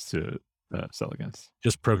platforms to sell against.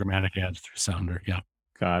 Just programmatic ads through Sounder. Yeah.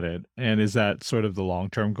 Got it. And is that sort of the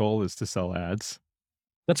long-term goal, is to sell ads?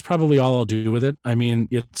 That's probably all I'll do with it. I mean,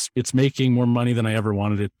 it's making more money than I ever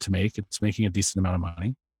wanted it to make. It's making a decent amount of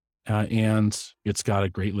money. And it's got a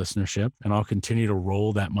great listenership, and I'll continue to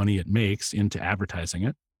roll that money it makes into advertising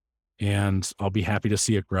it. And I'll be happy to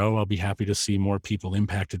see it grow. I'll be happy to see more people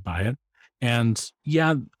impacted by it. And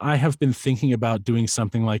yeah, I have been thinking about doing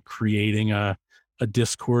something like creating a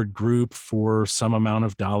Discord group for some amount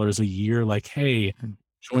of dollars a year. Like, hey,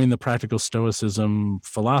 join the Practical Stoicism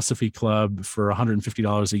Philosophy Club for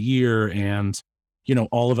 $150 a year. And,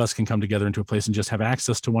 all of us can come together into a place and just have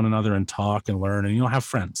access to one another and talk and learn and, have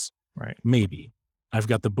friends. Right. Maybe. I've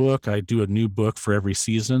got the book. I do a new book for every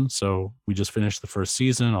season. So we just finished the first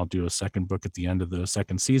season. I'll do a second book at the end of the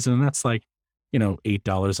second season. And that's like,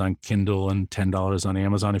 $8 on Kindle and $10 on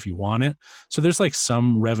Amazon if you want it. So there's like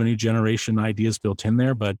some revenue generation ideas built in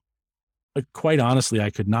there, but quite honestly,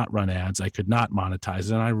 I could not run ads. I could not monetize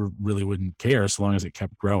it. And I really wouldn't care so long as it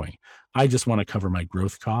kept growing. I just want to cover my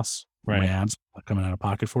growth costs, Right. my ads, not coming out of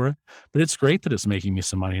pocket for it. But it's great that it's making me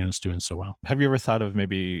some money and it's doing so well. Have you ever thought of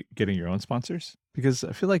maybe getting your own sponsors? Because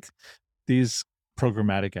I feel like these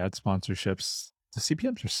programmatic ad sponsorships, the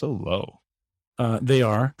CPMs are so low. They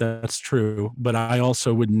are. That's true. But I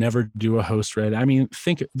also would never do a host read. I mean,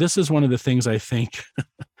 this is one of the things I think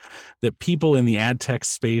that people in the ad tech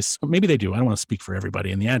space, maybe they do. I don't want to speak for everybody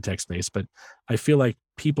in the ad tech space, but I feel like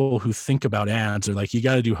people who think about ads are like, you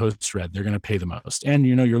got to do host read. They're going to pay the most. And,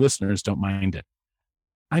 your listeners don't mind it.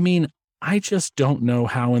 I mean, I just don't know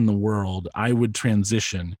how in the world I would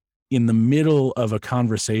transition in the middle of a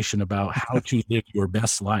conversation about how to live your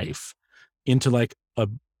best life into like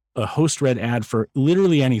a host read ad for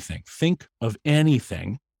literally anything. Think of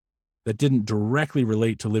anything that didn't directly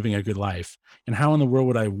relate to living a good life. And how in the world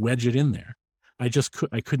would I wedge it in there? I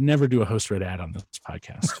could never do a host read ad on this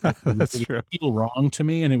podcast. That's It true. would feel wrong to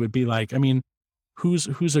me. And it would be like, I mean,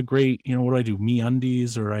 who's a great, what do I do? Me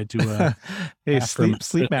undies, or I do a Hey, bathroom.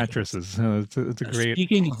 sleep mattresses. It's a great.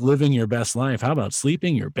 Speaking of living your best life, how about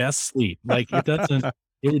sleeping your best sleep? Like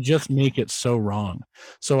it would just make it so wrong.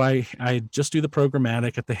 So I just do the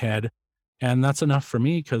programmatic at the head, and that's enough for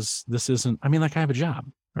me because this isn't, I mean, like, I have a job,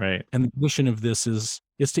 Right. and the mission of this is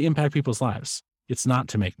to impact people's lives. It's not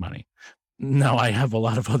to make money. Now, I have a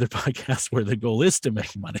lot of other podcasts where the goal is to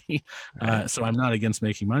make money. Right. So I'm not against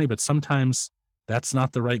making money, but sometimes that's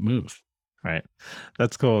not the right move. Right.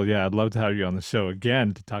 That's cool. Yeah, I'd love to have you on the show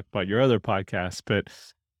again to talk about your other podcasts. But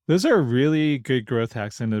those are really good growth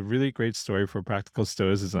hacks and a really great story for practical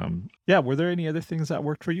stoicism. Yeah. Were there any other things that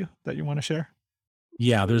worked for you that you want to share?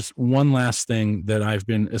 Yeah, there's one last thing that I've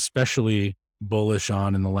been especially bullish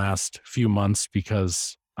on in the last few months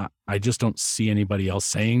because I just don't see anybody else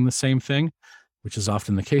saying the same thing, which is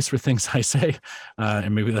often the case for things I say.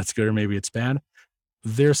 And maybe that's good or maybe it's bad.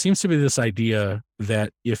 There seems to be this idea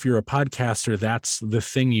that if you're a podcaster, that's the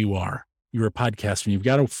thing you are. You're a podcaster, and you've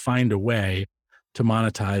got to find a way to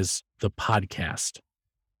monetize the podcast.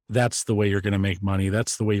 That's the way you're going to make money.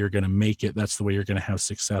 That's the way you're going to make it. That's the way you're going to have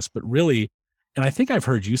success. But really, and I think I've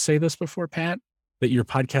heard you say this before, Pat, that your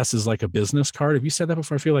podcast is like a business card. Have you said that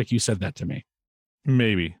before? I feel like you said that to me.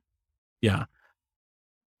 Maybe. Yeah.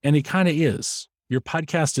 And it kind of is. Your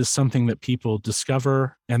podcast is something that people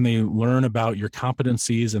discover and they learn about your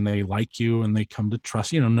competencies and they like you and they come to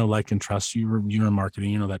trust, know, like, and trust you. You're in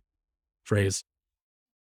marketing, that phrase.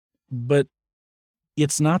 But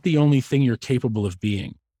it's not the only thing you're capable of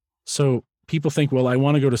being. So people think, well, I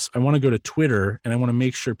want to go to Twitter and I want to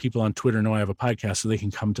make sure people on Twitter know I have a podcast so they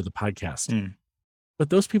can come to the podcast. But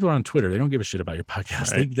those people are on Twitter. They don't give a shit about your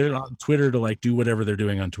podcast. Right. They're on Twitter to like do whatever they're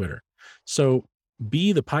doing on Twitter. So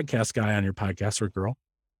be the podcast guy on your podcast, or girl,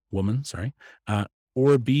 woman, sorry,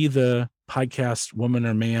 or be the podcast woman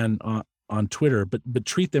or man on Twitter, but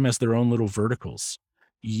treat them as their own little verticals.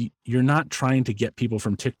 You're not trying to get people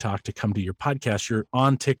from TikTok to come to your podcast. You're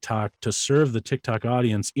on TikTok to serve the TikTok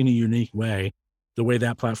audience in a unique way, the way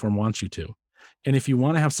that platform wants you to. And if you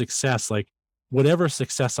want to have success, like whatever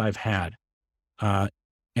success I've had,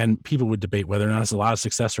 and people would debate whether or not it's a lot of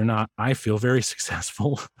success or not. I feel very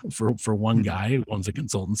successful for one guy who owns a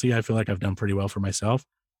consultancy. I feel like I've done pretty well for myself.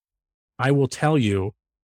 I will tell you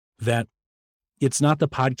that it's not the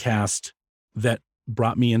podcast that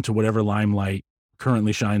brought me into whatever limelight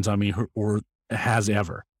currently shines on me or has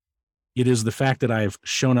ever. It is the fact that I've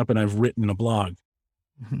shown up and I've written a blog.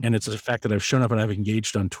 And it's the fact that I've shown up and I've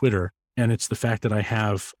engaged on Twitter. And it's the fact that I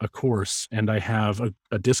have a course and I have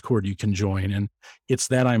a Discord you can join. And it's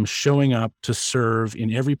that I'm showing up to serve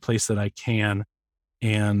in every place that I can.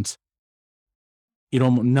 And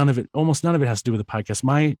almost none of it has to do with the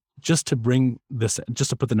podcast. Just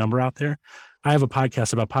to put the number out there, I have a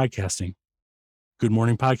podcast about podcasting. Good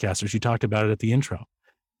Morning Podcasters. You talked about it at the intro.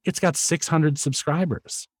 It's got 600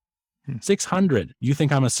 subscribers. 600. You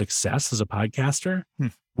think I'm a success as a podcaster?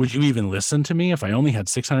 Would you even listen to me if I only had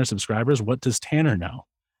 600 subscribers? What does Tanner know?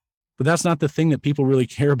 But that's not the thing that people really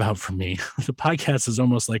care about from me. The podcast is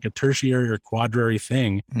almost like a tertiary or quadriary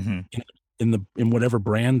thing in whatever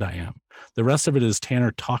brand I am. The rest of it is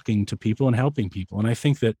Tanner talking to people and helping people. And I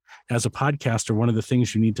think that as a podcaster, one of the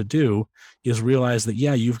things you need to do is realize that,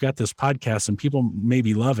 yeah, you've got this podcast and people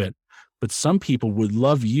maybe love it, but some people would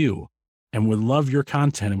love you and would love your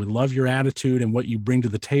content and would love your attitude and what you bring to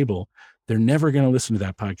the table. They're never going to listen to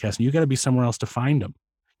that podcast. And you got to be somewhere else to find them.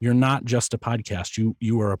 You're not just a podcast.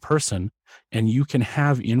 You are a person, and you can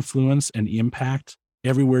have influence and impact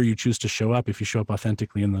everywhere you choose to show up if you show up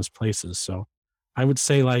authentically in those places. So I would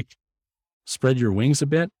say, like, spread your wings a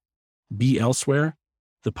bit, be elsewhere.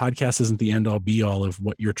 The podcast isn't the end all be all of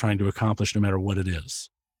what you're trying to accomplish, no matter what it is.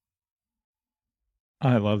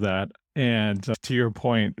 I love that. And to your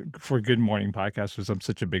point, for Good Morning Podcasters, I'm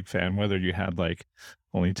such a big fan. Whether you had like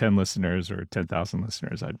only 10 listeners or 10,000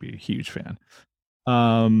 listeners, I'd be a huge fan.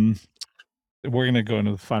 We're going to go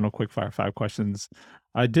into the final quick fire 5 questions.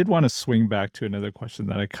 I did want to swing back to another question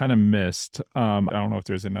that I kind of missed. I don't know if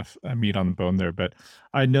there's enough meat on the bone there, but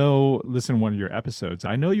I know, listen to one of your episodes,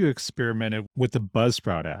 I know you experimented with the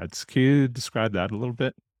Buzzsprout ads. Can you describe that a little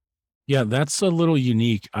bit? Yeah, that's a little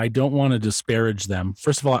unique. I don't want to disparage them.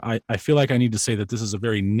 First of all, I feel like I need to say that this is a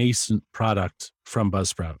very nascent product from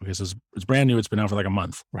Buzzsprout because it's brand new. It's been out for like a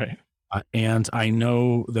month. Right. And I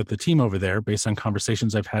know that the team over there, based on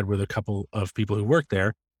conversations I've had with a couple of people who work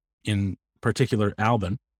there, in particular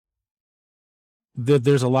Albin, that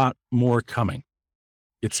there's a lot more coming.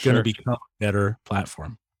 It's going to become a better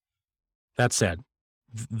platform. That said,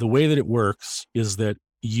 the way that it works is that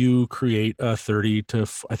you create a 30 to,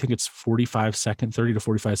 I think it's 30 to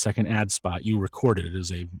 45 second ad spot. You record it. It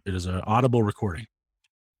is an audible recording.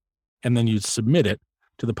 And then you submit it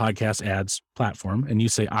to the podcast ads platform. And you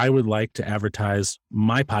say, I would like to advertise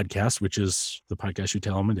my podcast, which is the podcast you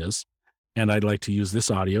tell them it is. And I'd like to use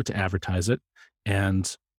this audio to advertise it.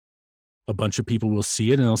 And a bunch of people will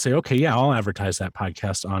see it and they'll say, okay, yeah, I'll advertise that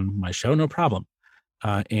podcast on my show. No problem.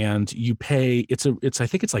 And you pay, I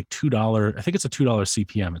think it's like $2. I think it's a $2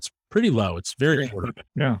 CPM. It's pretty low. It's very affordable.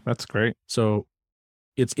 Yeah, that's great. So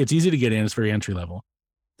it's easy to get in. It's very entry level.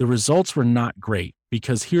 The results were not great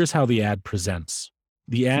because here's how the ad presents.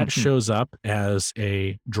 The ad shows up as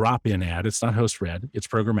a drop-in ad. It's not host read. It's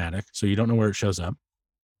programmatic. So you don't know where it shows up.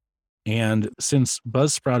 And since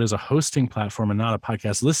Buzzsprout is a hosting platform and not a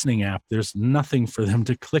podcast listening app, there's nothing for them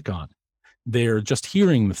to click on. They're just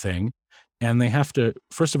hearing the thing. And they have to,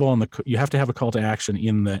 first of all, you have to have a call to action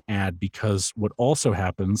in the ad, because what also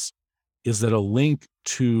happens is that a link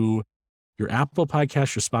to your Apple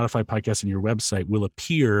podcast, your Spotify podcast, and your website will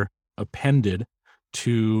appear appended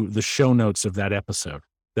to the show notes of that episode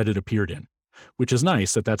that it appeared in, which is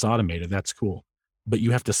nice that that's automated. That's cool. But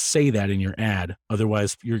you have to say that in your ad.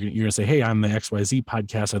 Otherwise, you're going to say, hey, I'm the XYZ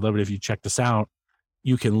podcast. I'd love it if you check this out.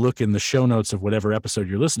 You can look in the show notes of whatever episode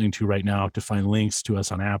you're listening to right now to find links to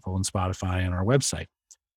us on Apple and Spotify and our website.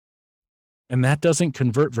 And that doesn't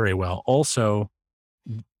convert very well. Also,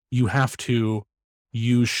 you have to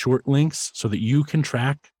use short links so that you can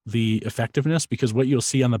track the effectiveness, because what you'll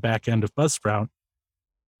see on the back end of Buzzsprout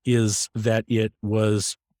is that it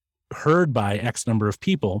was heard by X number of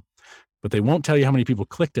people, but they won't tell you how many people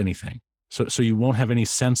clicked anything. So you won't have any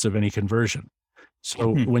sense of any conversion.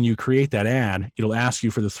 So when you create that ad, it'll ask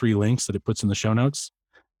you for the 3 links that it puts in the show notes.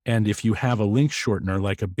 And if you have a link shortener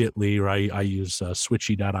like a Bitly, or I use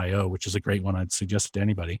switchy.io, which is a great one, I'd suggest it to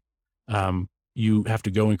anybody. You have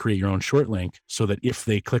to go and create your own short link so that if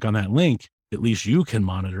they click on that link, at least you can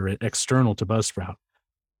monitor it external to Buzzsprout.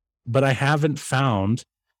 But I haven't found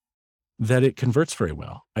that it converts very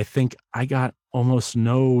well. I think I got almost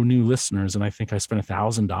no new listeners, and I think I spent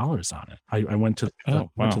 $1,000 on it. I went to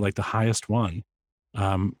like the highest one.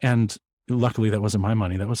 And luckily that wasn't my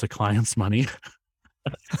money. That was a client's money.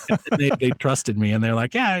 they trusted me, and they're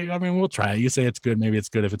like, yeah, I mean, we'll try it. You say it's good. Maybe it's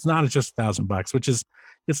good. If it's not, it's just $1,000, which is,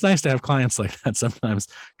 it's nice to have clients like that sometimes,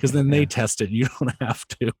 because then they test it. You don't have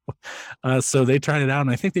to. So they tried it out,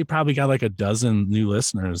 and I think they probably got like a dozen new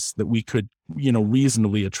listeners that we could,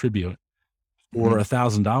 reasonably attribute for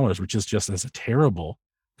 $1,000, which is just as a terrible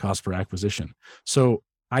cost per acquisition. So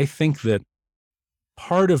I think that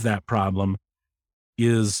part of that problem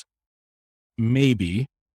is maybe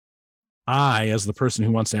I, as the person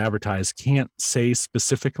who wants to advertise, can't say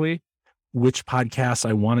specifically which podcasts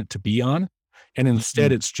I want it to be on. And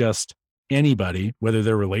instead it's just anybody, whether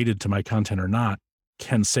they're related to my content or not,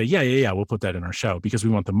 can say, yeah, we'll put that in our show because we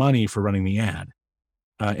want the money for running the ad.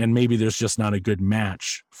 And maybe there's just not a good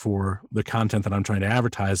match for the content that I'm trying to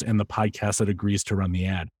advertise and the podcast that agrees to run the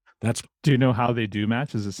ad. Do you know how they do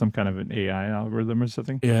match? Is it some kind of an AI algorithm or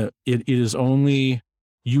something? It is only,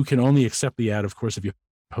 you can only accept the ad, of course, if you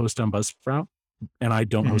post on Buzzsprout, and I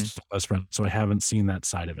don't host on Buzzsprout, so I haven't seen that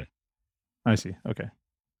side of it. I see. Okay.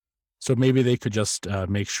 So maybe they could just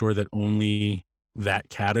make sure that only that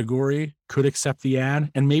category could accept the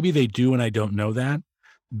ad, and maybe they do, and I don't know that,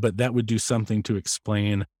 but that would do something to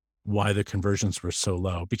explain why the conversions were so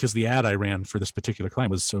low, because the ad I ran for this particular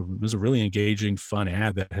client was a really engaging, fun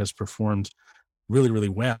ad that has performed really, really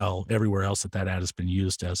well everywhere else that ad has been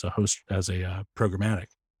used as a programmatic.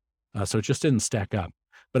 So it just didn't stack up.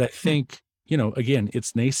 But I think, again,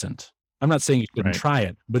 it's nascent. I'm not saying you couldn't try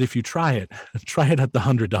it, but if you try it at the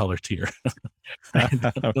 $100 tier.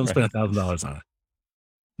 Don't spend $1,000 on it.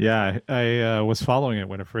 Yeah, I was following it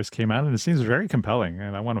when it first came out, and it seems very compelling,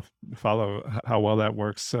 and I want to follow how well that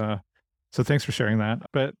works. So thanks for sharing that.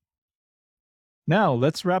 But now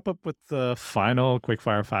let's wrap up with the final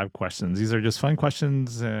quickfire 5 questions. These are just fun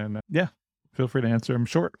questions, and feel free to answer them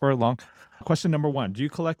short or long. Question number 1, do you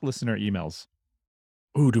collect listener emails?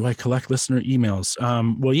 Oh, do I collect listener emails?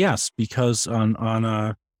 Well, yes, because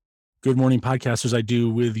on Good Morning Podcasters, I do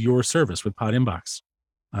with your service, with Pod Inbox.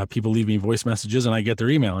 People leave me voice messages and I get their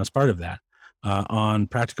email as part of that. On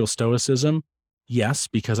Practical Stoicism, yes,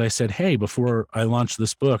 because I said, hey, before I launch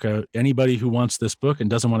this book, anybody who wants this book and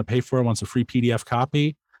doesn't want to pay for it, wants a free PDF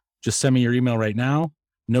copy, just send me your email right now.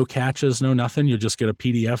 No catches, no nothing. You'll just get a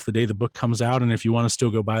PDF the day the book comes out. And if you want to still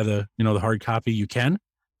go buy the hard copy, you can,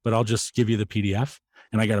 but I'll just give you the PDF.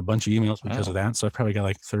 And I got a bunch of emails because of that. So I probably got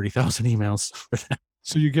like 30,000 emails for that.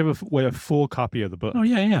 So you give away a full copy of the book Oh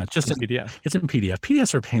yeah, yeah. Just in PDF. it's in PDF.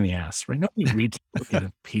 PDFs are a pain in the ass, right? Nobody reads a book in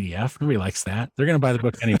a PDF. Nobody likes that. They're going to buy the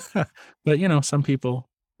book anyway. But some people,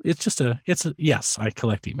 yes, I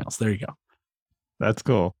collect emails. There you go. That's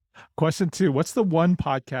cool. Question 2, what's the one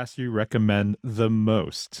podcast you recommend the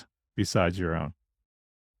most besides your own?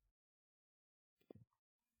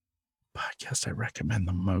 Podcast I recommend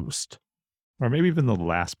the most. Or maybe even the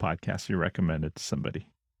last podcast you recommended to somebody.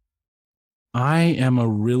 I am a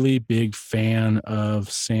really big fan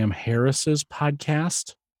of Sam Harris's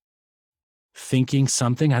podcast, Thinking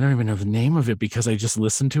Something. I don't even know the name of it because I just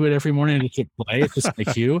listen to it every morning and just hit play. It's just my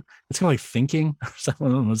cue. It's kind of like Thinking, or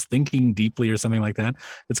someone was thinking deeply or something like that.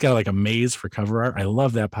 It's got like a maze for cover art. I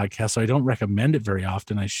love that podcast, so I don't recommend it very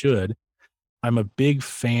often. I should. I'm a big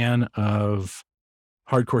fan of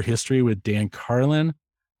Hardcore History with Dan Carlin.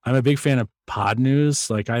 I'm a big fan of Pod News.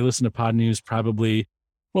 Like I listen to Pod News probably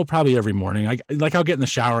every morning. I'll get in the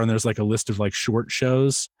shower and there's like a list of like short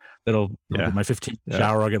shows that'll my 15th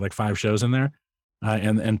shower. I'll get like 5 shows in there.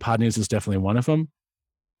 And Pod News is definitely one of them.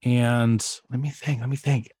 And let me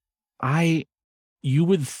think. You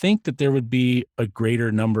would think that there would be a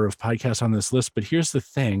greater number of podcasts on this list, but here's the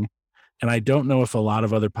thing. And I don't know if a lot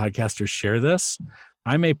of other podcasters share this.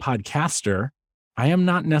 I'm a podcaster. I am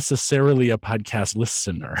not necessarily a podcast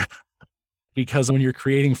listener because when you're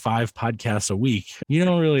creating 5 podcasts a week, you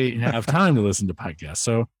don't really have time to listen to podcasts.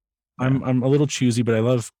 So I'm a little choosy, but I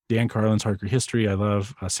love Dan Carlin's Hardcore History. I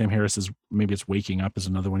love Sam Harris's, maybe it's Waking Up is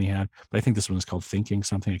another one he had, but I think this one is called Thinking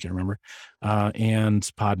Something. I can't remember. And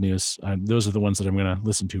Pod News. Those are the ones that I'm going to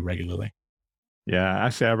listen to regularly. Yeah,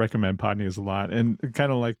 actually, I recommend Pod News a lot. And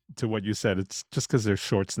kind of like to what you said, it's just because they're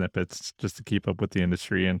short snippets just to keep up with the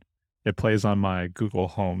industry. And it plays on my Google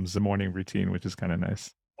Homes, the morning routine, which is kind of nice.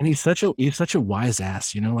 And he's such a wise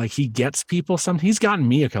ass, like he gets people. He's gotten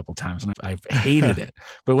me a couple times and I've hated it.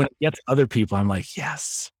 But when he gets other people, I'm like,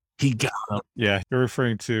 yes, he got them. Yeah, you're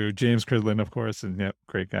referring to James Cridland, of course. And yep,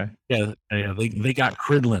 great guy. Yeah, they got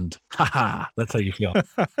Cridland. Ha. That's how you feel.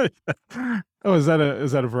 Oh, is that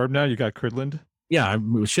a verb now? You got Cridland? Yeah,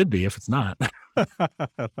 it should be if it's not.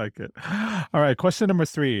 I like it. All right, question number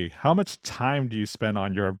 3. How much time do you spend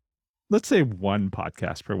on your, let's say, one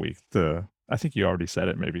podcast per week? I think you already said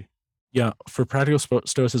it, maybe. Yeah, for Practical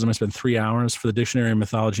Stoicism, I spend 3 hours. For the Dictionary of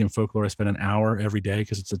Mythology and Folklore, I spend an hour every day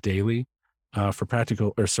because it's a daily. For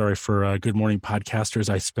Good Morning Podcasters,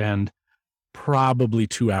 I spend probably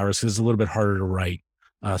 2 hours because it's a little bit harder to write.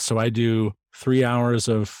 So I do 3 hours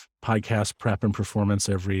of podcast prep and performance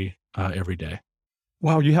every day.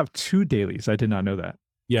 Wow, you have 2 dailies. I did not know that.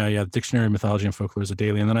 Yeah. Dictionary of Mythology and Folklore is a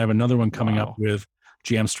daily. And then I have another one coming up with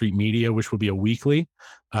Jam Street Media, which will be a weekly,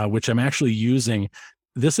 which I'm actually using.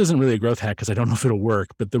 This isn't really a growth hack because I don't know if it'll work,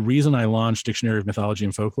 but the reason I launched Dictionary of Mythology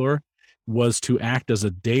and Folklore was to act as a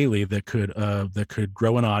daily that could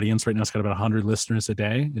grow an audience. Right now it's got about 100 listeners a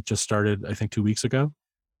day. It just started, I think, 2 weeks ago.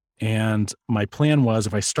 And my plan was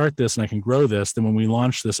if I start this and I can grow this, then when we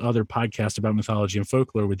launch this other podcast about mythology and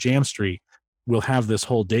folklore with Jam Street, we'll have this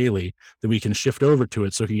whole daily that we can shift over to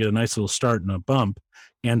it so it can get a nice little start and a bump.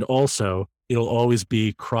 And also it'll always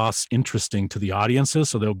be cross interesting to the audiences.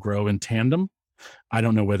 So they'll grow in tandem. I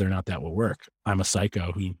don't know whether or not that will work. I'm a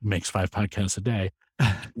psycho who makes 5 podcasts a day.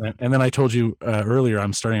 And then I told you earlier,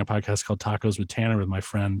 I'm starting a podcast called Tacos with Tanner with my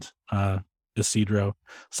friend, Isidro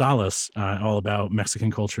Salas, all about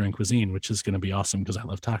Mexican culture and cuisine, which is going to be awesome because I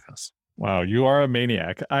love tacos. Wow, you are a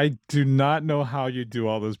maniac. I do not know how you do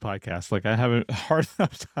all those podcasts. Like I have a hard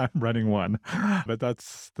enough time running one, but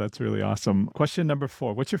that's really awesome. Question number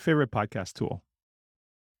 4. What's your favorite podcast tool?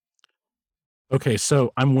 Okay,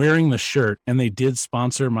 so I'm wearing the shirt and they did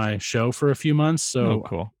sponsor my show for a few months. So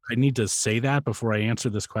cool. I need to say that before I answer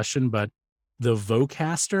this question, but the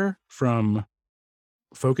Vocaster from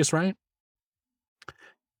Focusrite,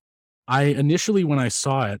 I initially, when I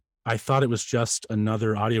saw it, I thought it was just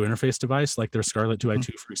another audio interface device like their Scarlett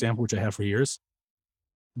 2i2, for example, which I have for years.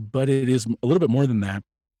 But it is a little bit more than that.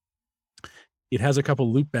 It has a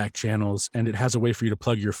couple loopback channels and it has a way for you to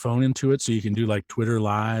plug your phone into it. So you can do like Twitter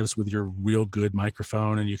lives with your real good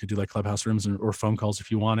microphone and you could do like Clubhouse rooms or phone calls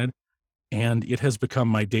if you wanted. And it has become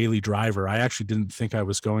my daily driver. I actually didn't think I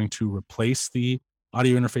was going to replace the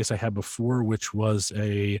audio interface I had before, which was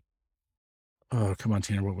oh, come on,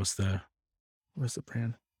 Tanner. What was the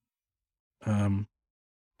brand?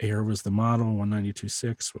 Air was the model,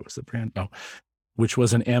 192.6. What was the brand? Oh, which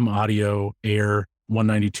was an M Audio Air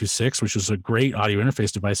 192.6, which was a great audio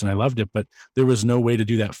interface device. And I loved it, but there was no way to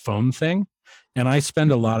do that phone thing. And I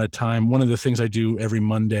spend a lot of time. One of the things I do every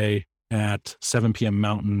Monday at 7 p.m.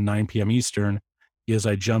 Mountain, 9 p.m. Eastern is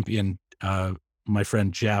I jump in my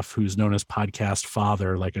friend Jeff, who's known as Podcast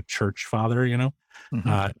Father, like a church father,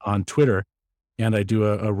 Mhm. on Twitter. And I do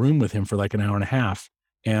a room with him for like an hour and a half.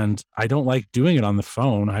 And I don't like doing it on the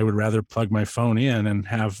phone. I would rather plug my phone in and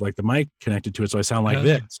have like the mic connected to it. So I sound like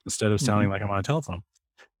this instead of sounding Mhm. like I'm on a telephone.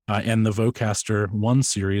 And the Vocaster 1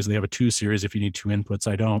 series, they have a 2 series. If you need 2 inputs,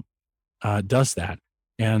 I don't, does that.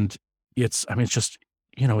 And it's just,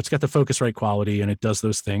 it's got the Focusrite quality and it does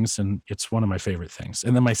those things. And it's one of my favorite things.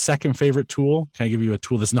 And then my second favorite tool, can I give you a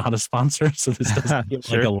tool that's not a sponsor? So this doesn't get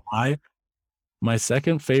like Sure. a lie. My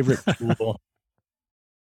second favorite tool,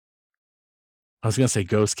 I was going to say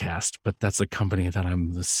Ghostcast, but that's a company that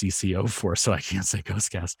I'm the CCO for. So I can't say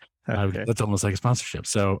Ghostcast. Okay. That's almost like a sponsorship.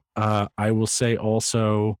 So I will say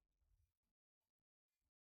also,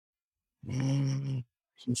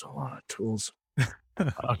 there's a lot of tools.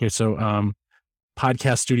 Okay. So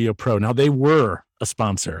Podcast Studio Pro. Now they were a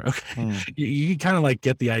sponsor. Okay. Mm, You kind of like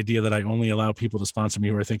get the idea that I only allow people to sponsor me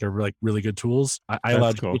who I think are like really good tools. I that's allowed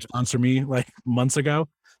you to cool. sponsor me like months ago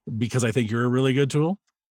because I think you're a really good tool.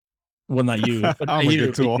 Well, not you, but not I'm a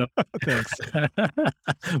good you, tool. Thanks.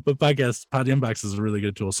 but Pod Inbox is a really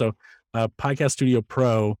good tool. So, Podcast Studio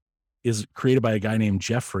Pro is created by a guy named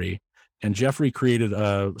Jeffrey, and Jeffrey created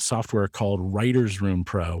a software called Writers Room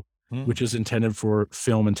Pro, Mm, which is intended for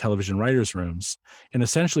film and television writers' rooms. And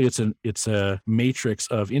essentially, it's a matrix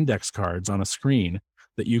of index cards on a screen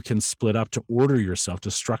that you can split up to order yourself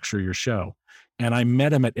to structure your show. And I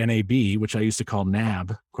met him at NAB, which I used to call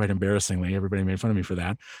NAB, quite embarrassingly. Everybody made fun of me for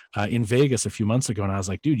that, in Vegas a few months ago. And I was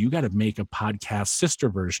like, dude, you got to make a podcast sister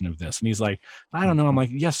version of this. And he's like, I don't know. I'm mhm.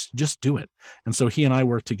 like, yes, just do it. And so he and I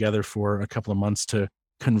worked together for a couple of months to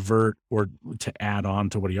convert or to add on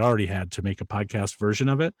to what he already had to make a podcast version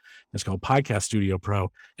of it. It's called Podcast Studio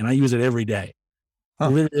Pro. And I use it every day. Huh.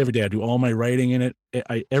 Literally every day. I do all my writing in it.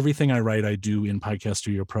 Everything I write, I do in Podcast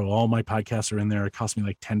Studio Pro. All my podcasts are in there. It costs me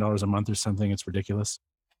like $10 a month or something. It's ridiculous.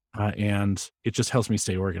 And it just helps me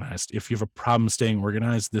stay organized. If you have a problem staying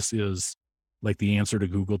organized, this is like the answer to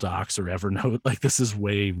Google Docs or Evernote. Like this is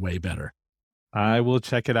way, way better. I will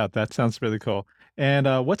check it out. That sounds really cool. And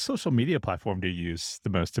what social media platform do you use the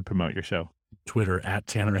most to promote your show? Twitter at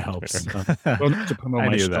Tanner Helps. Twitter. Well, not to promote I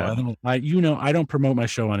my knew show. that. I don't promote my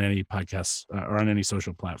show on any podcasts or on any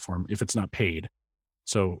social platform if it's not paid.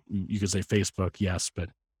 So you could say Facebook, yes, but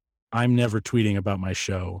I'm never tweeting about my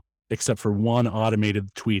show except for one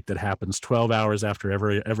automated tweet that happens 12 hours after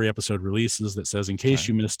every episode releases that says, in case Right.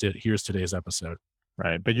 you missed it, here's today's episode.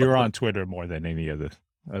 Right. But you're on Twitter more than any Oh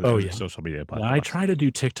other yeah. social media Yeah, I platforms. try to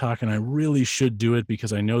do TikTok and I really should do it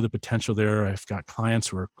because I know the potential there. I've got clients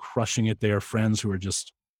who are crushing it there, friends who are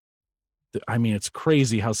just, I mean, it's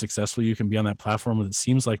crazy how successful you can be on that platform with it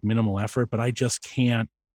seems like minimal effort, but I just can't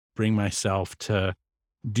bring myself to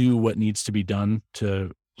do what needs to be done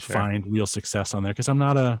to Sure. find real success on there because I'm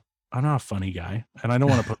not a funny guy and I don't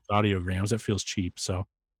want to put audiograms. That feels cheap. So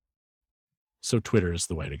Twitter is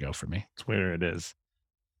the way to go for me. Twitter it is.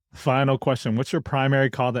 Final question. What's your primary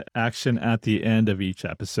call to action at the end of each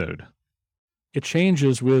episode? It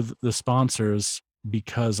changes with the sponsors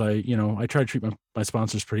because I try to treat my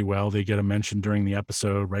sponsors pretty well. They get a mention during the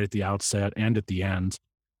episode, right at the outset and at the end,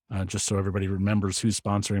 just so everybody remembers who's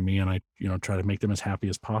sponsoring me. And I, try to make them as happy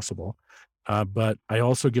as possible. But I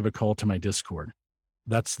also give a call to my Discord.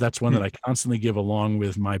 That's one Hmm. that I constantly give along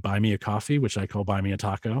with my buy me a coffee, which I call buy me a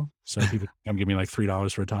taco. So people come give me like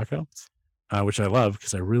 $3 for a taco, which I love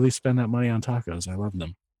because I really spend that money on tacos. I love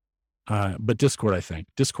them. But Discord, I think.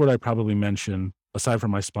 Discord, I probably mention, aside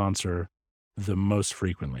from my sponsor, the most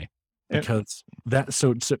frequently Eh, because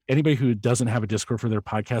so anybody who doesn't have a Discord for their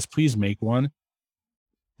podcast, please make one.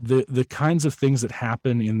 The kinds of things that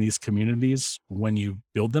happen in these communities when you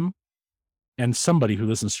build them, and somebody who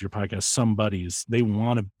listens to your podcast,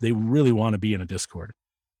 they really want to be in a Discord.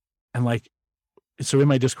 And like, so in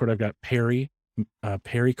my Discord, I've got Perry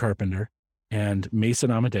Carpenter and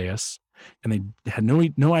Mason Amadeus, and they had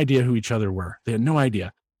no idea who each other were. They had no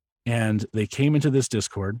idea. And they came into this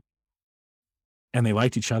Discord and they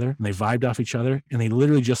liked each other and they vibed off each other and they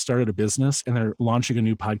literally just started a business and they're launching a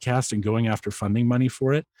new podcast and going after funding money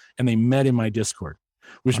for it. And they met in my Discord,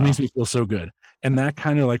 which wow. makes me feel so good. And that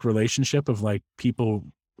kind of like relationship of like people,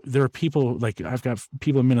 there are people like I've got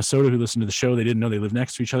people in Minnesota who listen to the show. They didn't know they live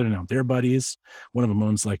next to each other. Now they're buddies. One of them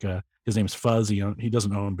owns like his name's Fuzz. He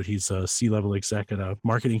doesn't own, but he's a C-level exec at a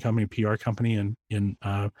marketing company, PR company in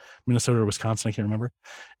Minnesota or Wisconsin. I can't remember.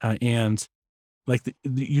 And like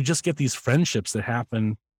you just get these friendships that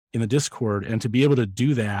happen in the Discord, and to be able to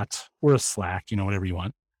do that, or a Slack, whatever you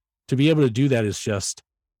want, to be able to do that is just,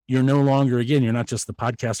 you're no longer, again, you're not just the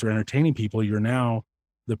podcaster entertaining people. You're now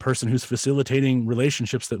the person who's facilitating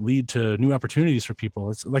relationships that lead to new opportunities for people.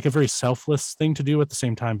 It's like a very selfless thing to do, at the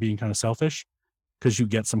same time being kind of selfish, because you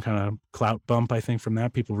get some kind of clout bump, I think, from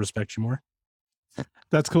that. People respect you more.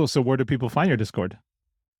 That's cool. So where do people find your Discord?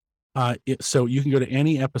 So you can go to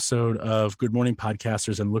any episode of Good Morning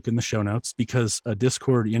Podcasters and look in the show notes, because a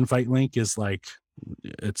Discord invite link is like,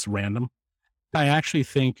 it's random. I actually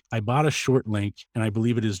think I bought a short link, and I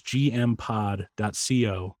believe it is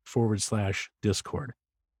gmpod.co/Discord.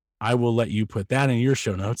 I will let you put that in your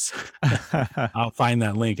show notes. I'll find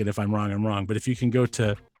that link, and if I'm wrong, I'm wrong. But if you can go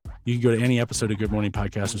to any episode of Good Morning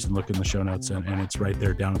Podcasters and look in the show notes, and it's right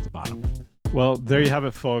there down at the bottom. Well, there you have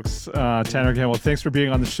it, folks. Tanner Campbell, thanks for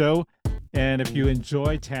being on the show. And if you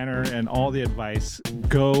enjoy Tanner and all the advice,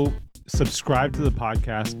 go subscribe to the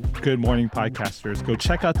podcast, Good Morning Podcasters. Go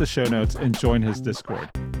check out the show notes and join his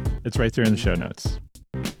Discord. It's right there in the show notes.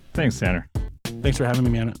 Thanks, Tanner. Thanks for having me,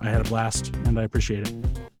 man. I had a blast, and I appreciate it.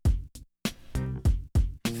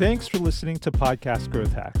 Thanks for listening to Podcast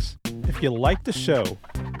Growth Hacks. If you like the show,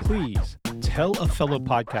 please tell a fellow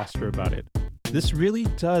podcaster about it. This really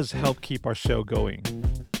does help keep our show going.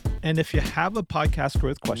 And if you have a podcast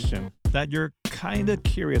growth question that you're kind of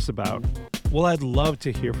curious about, well, I'd love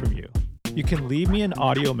to hear from you. You can leave me an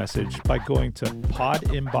audio message by going to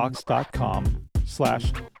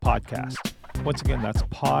podinbox.com/podcast. Once again, that's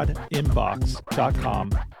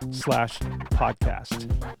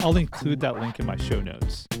podinbox.com/podcast. I'll include that link in my show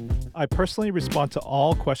notes. I personally respond to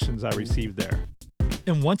all questions I receive there.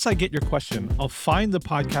 And once I get your question, I'll find the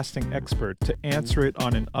podcasting expert to answer it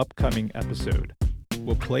on an upcoming episode.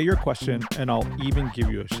 We'll play your question, and I'll even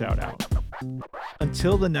give you a shout out.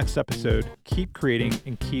 Until the next episode, keep creating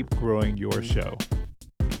and keep growing your show.